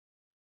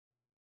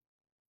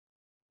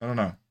don't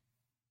know.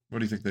 What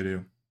do you think they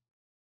do?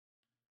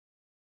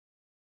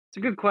 It's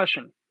a good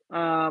question.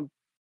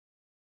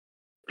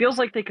 Feels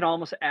like they can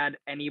almost add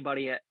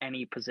anybody at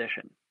any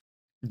position.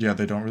 Yeah,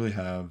 they don't really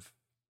have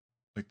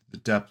like the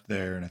depth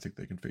there, and I think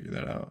they can figure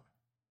that out.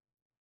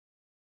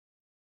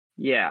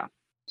 Yeah.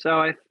 So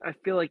I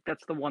feel like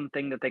that's the one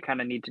thing that they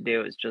kind of need to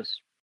do is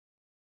just,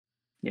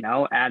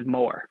 add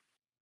more.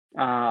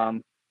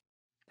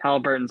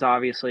 Halliburton's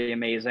obviously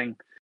amazing,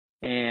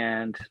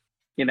 and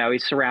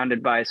he's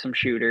surrounded by some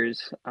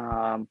shooters.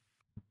 I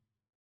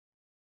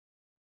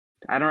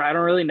don't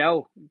really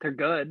know. They're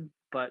good,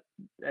 but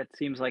it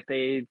seems like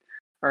they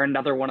are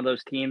another one of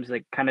those teams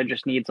that kind of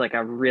just needs like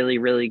a really,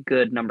 really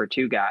good number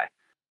 2 guy.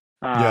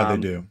 Yeah,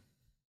 they do.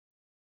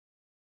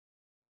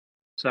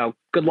 So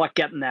good luck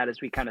getting that, as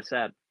we kind of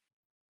said.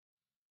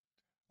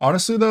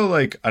 Honestly, though,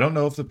 like I don't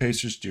know if the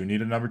Pacers do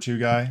need a number two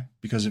guy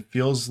because it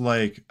feels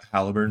like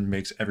Halliburton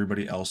makes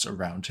everybody else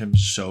around him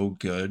so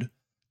good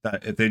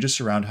that if they just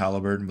surround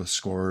Halliburton with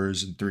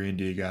scorers and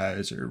 3-and-D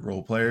guys or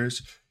role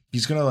players,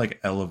 he's gonna like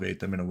elevate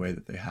them in a way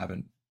that they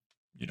haven't,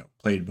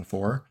 played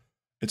before.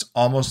 It's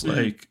almost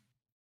like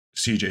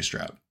CJ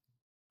Stroud.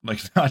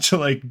 Like not to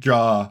like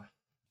draw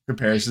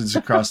comparisons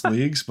across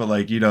leagues, but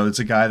like, it's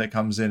a guy that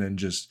comes in and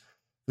just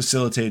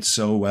facilitates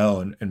so well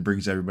and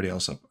brings everybody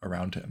else up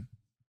around him.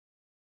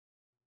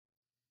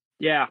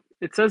 Yeah,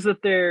 it says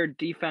that their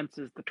defense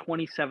is the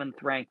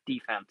 27th ranked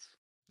defense.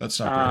 That's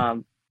not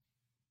great.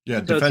 Yeah,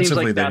 so defensively, it seems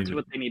like that's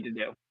what they need to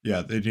do.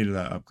 Yeah, they needed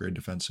that upgrade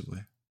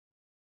defensively.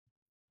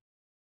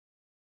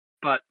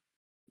 But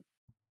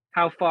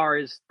how far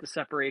is the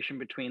separation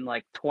between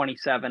like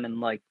 27 and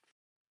like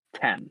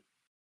 10?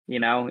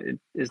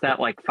 Is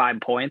that like 5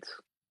 points?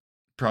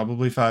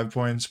 Probably 5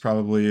 points.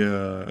 Probably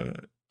a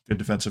good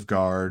defensive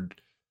guard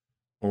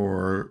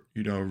or,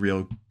 a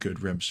real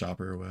good rim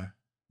stopper away.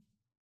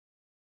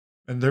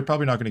 And they're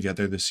probably not going to get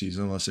there this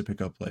season unless they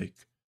pick up like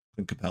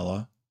Clint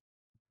Capella.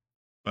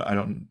 But I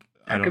don't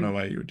know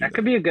why you would do that. That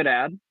could be a good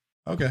ad.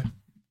 Okay.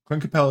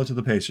 Clint Capella to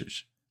the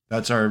Pacers.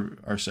 That's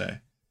our say.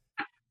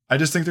 I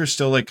just think they're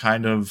still like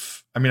kind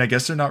of, I mean, I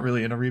guess they're not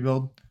really in a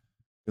rebuild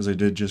because they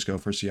did just go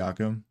for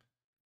Siakam.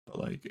 But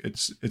like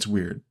it's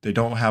weird. They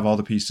don't have all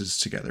the pieces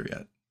together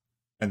yet.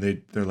 And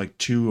they're like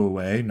 2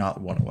 away,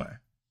 not 1 away.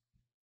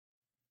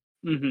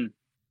 Mm-hmm.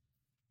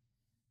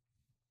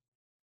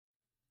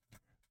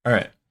 All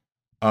right.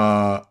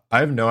 I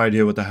have no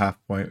idea what the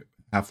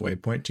halfway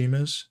point team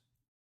is.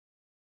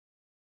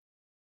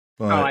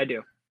 But I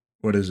do.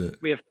 What is it?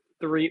 We have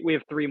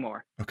 3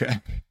 more. Okay.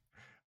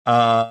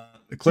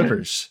 The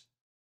Clippers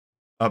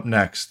up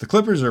next. The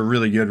Clippers are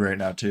really good right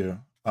now too.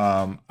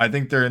 I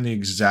think they're in the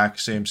exact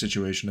same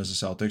situation as the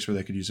Celtics where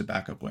they could use a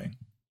backup wing.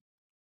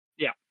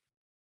 Yeah.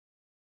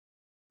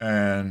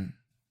 And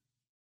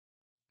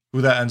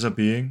who that ends up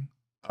being,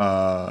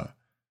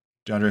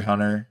 DeAndre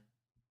Hunter,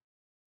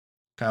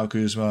 Kyle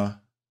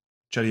Kuzma,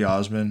 Chetty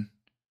Osman,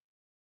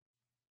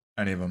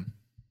 any of them.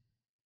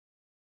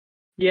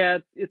 Yeah,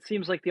 it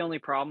seems like the only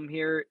problem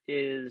here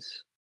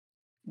is,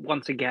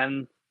 once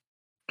again,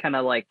 kind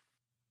of like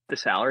the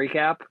salary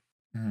cap.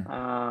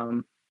 I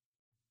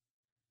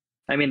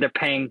mean, they're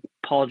paying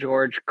Paul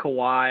George,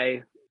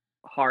 Kawhi,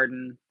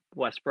 Harden,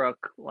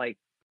 Westbrook. Like,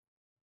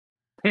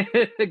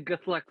 good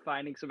luck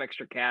finding some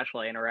extra cash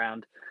laying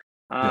around.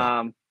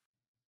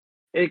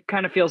 It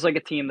kind of feels like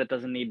a team that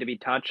doesn't need to be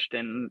touched.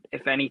 And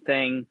if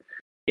anything,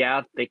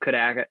 yeah, they could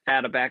add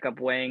a backup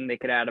wing. They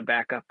could add a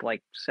backup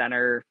like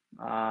center,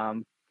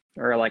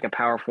 or like a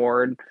power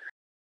forward.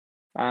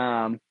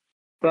 But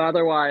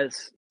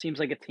otherwise, seems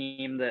like a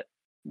team that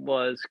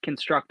was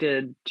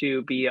constructed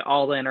to be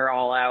all in or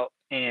all out,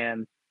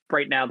 and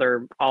right now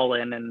they're all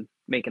in and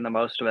making the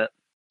most of it.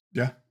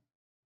 Yeah,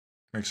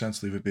 makes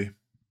sense. Leave it be.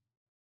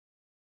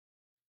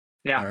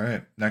 Yeah. All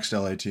right, next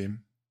LA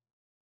team.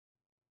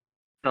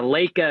 The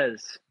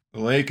Lakers. The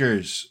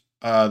Lakers.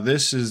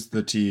 This is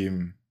the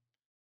team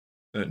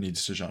that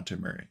needs DeJounte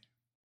Murray.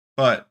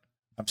 But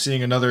I'm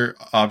seeing another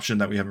option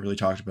that we haven't really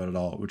talked about at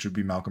all, which would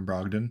be Malcolm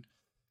Brogdon.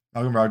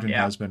 Malcolm Brogdon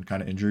has been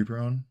kind of injury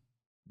prone,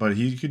 but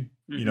he could,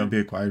 be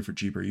acquired for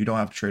cheaper. You don't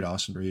have to trade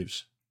Austin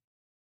Reeves.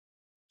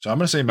 So I'm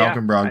going to say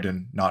Malcolm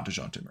Brogdon, not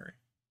DeJounte Murray.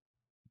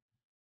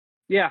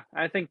 Yeah,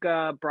 I think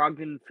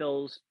Brogdon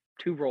fills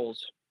 2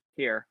 roles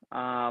here.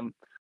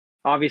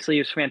 Obviously, he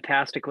was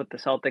fantastic with the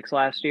Celtics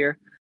last year.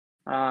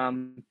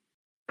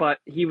 But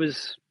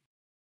he's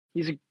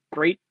a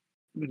great,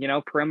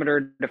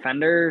 perimeter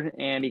defender,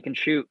 and he can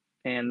shoot.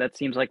 And that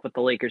seems like what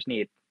the Lakers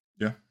need.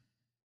 Yeah.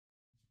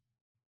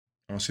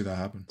 I don't see that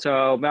happen.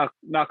 So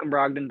Malcolm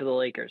Brogdon to the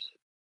Lakers.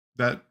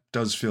 That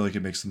does feel like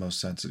it makes the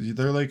most sense.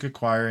 They're like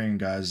acquiring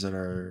guys that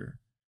are,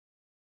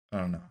 I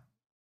don't know.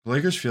 The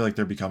Lakers feel like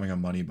they're becoming a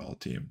Moneyball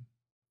team.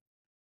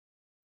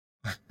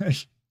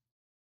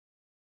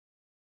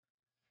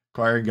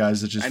 Acquiring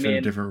guys that just fit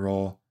a different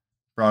role.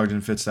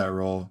 Brogdon fits that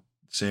role.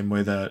 Same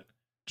way that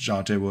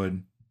DeJounte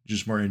would.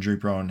 Just more injury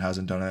prone,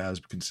 hasn't done it as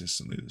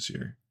consistently this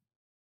year.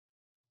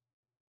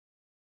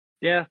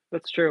 Yeah,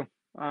 that's true.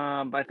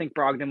 I think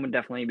Brogdon would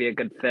definitely be a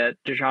good fit.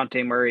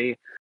 DeJounte Murray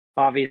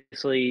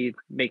obviously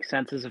makes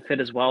sense as a fit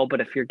as well, but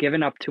if you're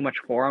giving up too much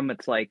for him,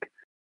 it's like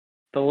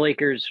the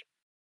Lakers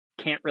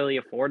can't really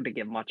afford to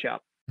give much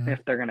up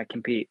if they're going to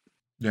compete.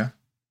 Yeah.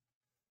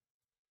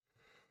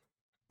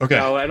 Okay.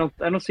 So I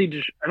don't see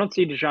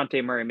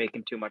DeJounte Murray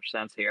making too much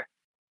sense here.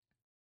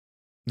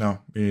 No,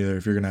 me neither.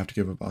 If you're going to have to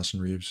give up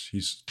Austin Reeves,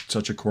 he's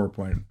such a core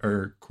part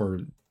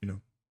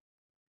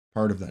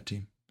of that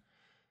team.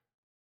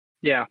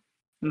 Yeah.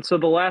 And so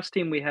the last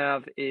team we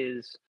have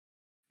is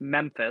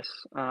Memphis.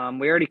 We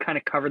already kind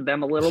of covered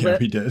them a little bit.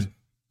 We did.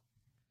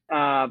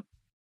 But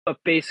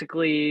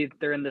basically,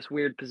 they're in this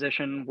weird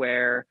position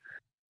where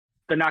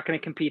they're not going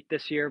to compete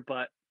this year,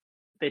 but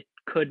they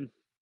could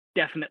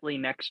definitely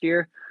next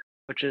year,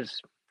 which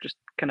is just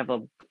kind of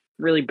a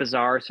really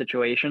bizarre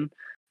situation.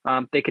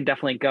 They could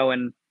definitely go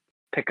and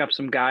pick up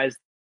some guys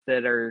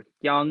that are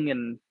young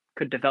and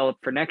could develop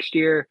for next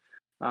year.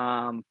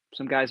 Some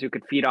guys who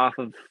could feed off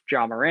of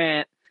Ja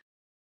Morant.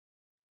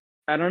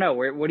 I don't know.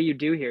 What do you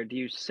do here? Do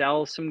you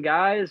sell some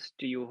guys?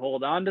 Do you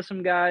hold on to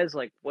some guys?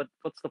 Like,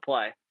 what's the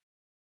play?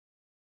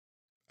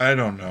 I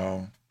don't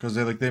know because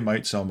they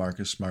might sell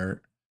Marcus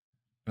Smart,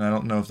 and I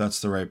don't know if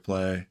that's the right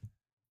play.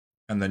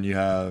 And then you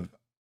have,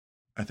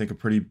 I think, a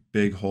pretty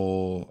big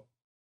hole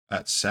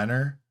at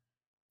center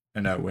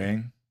and at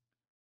wing.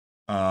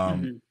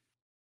 Um,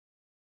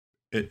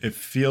 Mm-hmm. it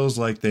feels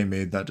like they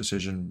made that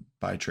decision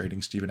by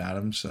trading Steven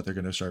Adams that they're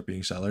going to start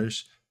being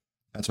sellers.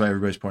 That's why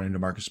everybody's pointing to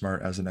Marcus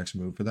Smart as the next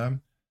move for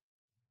them.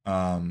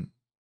 Um,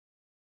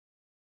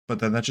 but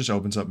then that just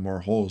opens up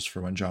more holes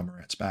for when Ja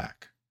Morant's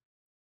back.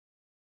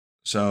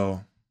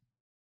 So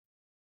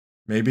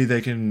maybe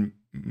they can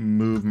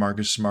move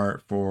Marcus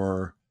Smart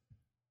for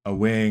a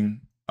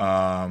wing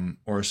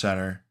or a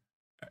center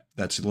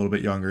that's a little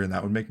bit younger, and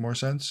that would make more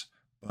sense.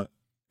 But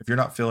if you're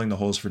not filling the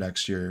holes for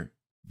next year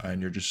and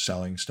you're just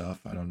selling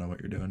stuff, I don't know what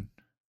you're doing.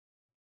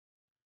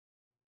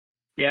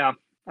 Yeah,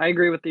 I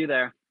agree with you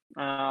there.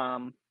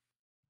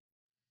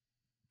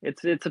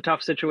 It's a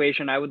tough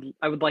situation. I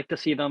would like to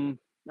see them,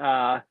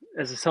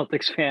 as a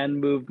Celtics fan,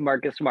 move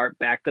Marcus Smart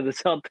back to the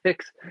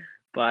Celtics,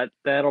 but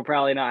that'll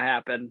probably not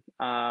happen.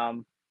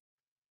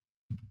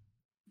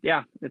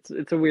 Yeah,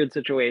 it's a weird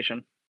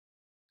situation.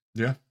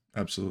 Yeah,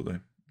 absolutely.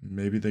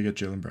 Maybe they get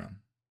Jaylen Brown.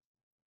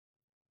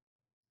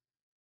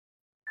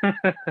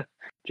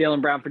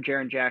 Jaylen Brown for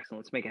Jaren Jackson.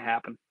 Let's make it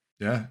happen.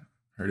 Yeah,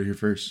 heard it here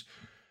first.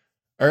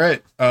 All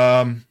right.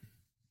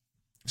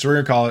 So we're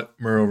gonna call it.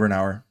 We're over an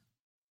hour,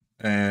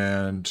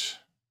 and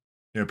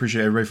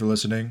appreciate everybody for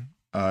listening.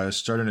 I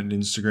started an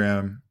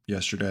Instagram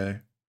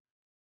yesterday,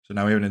 so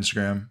now we have an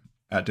Instagram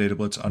at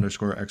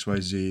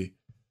Datablitz_XYZ.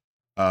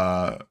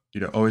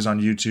 Always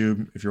on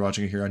YouTube. If you're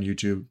watching it here on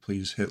YouTube,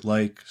 please hit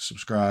like,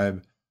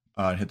 subscribe,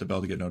 and hit the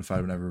bell to get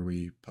notified whenever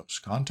we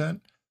post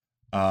content.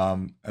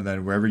 And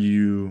then wherever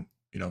you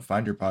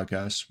find your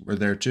podcasts, we're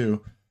there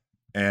too.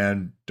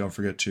 And don't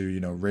forget to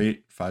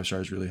rate. 5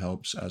 stars really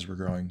helps as we're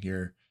growing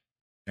here,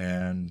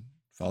 and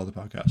follow the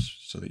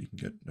podcast so that you can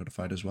get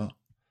notified as well.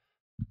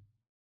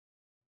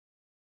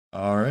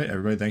 All right,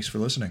 everybody, thanks for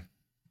listening.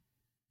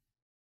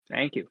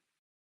 Thank you.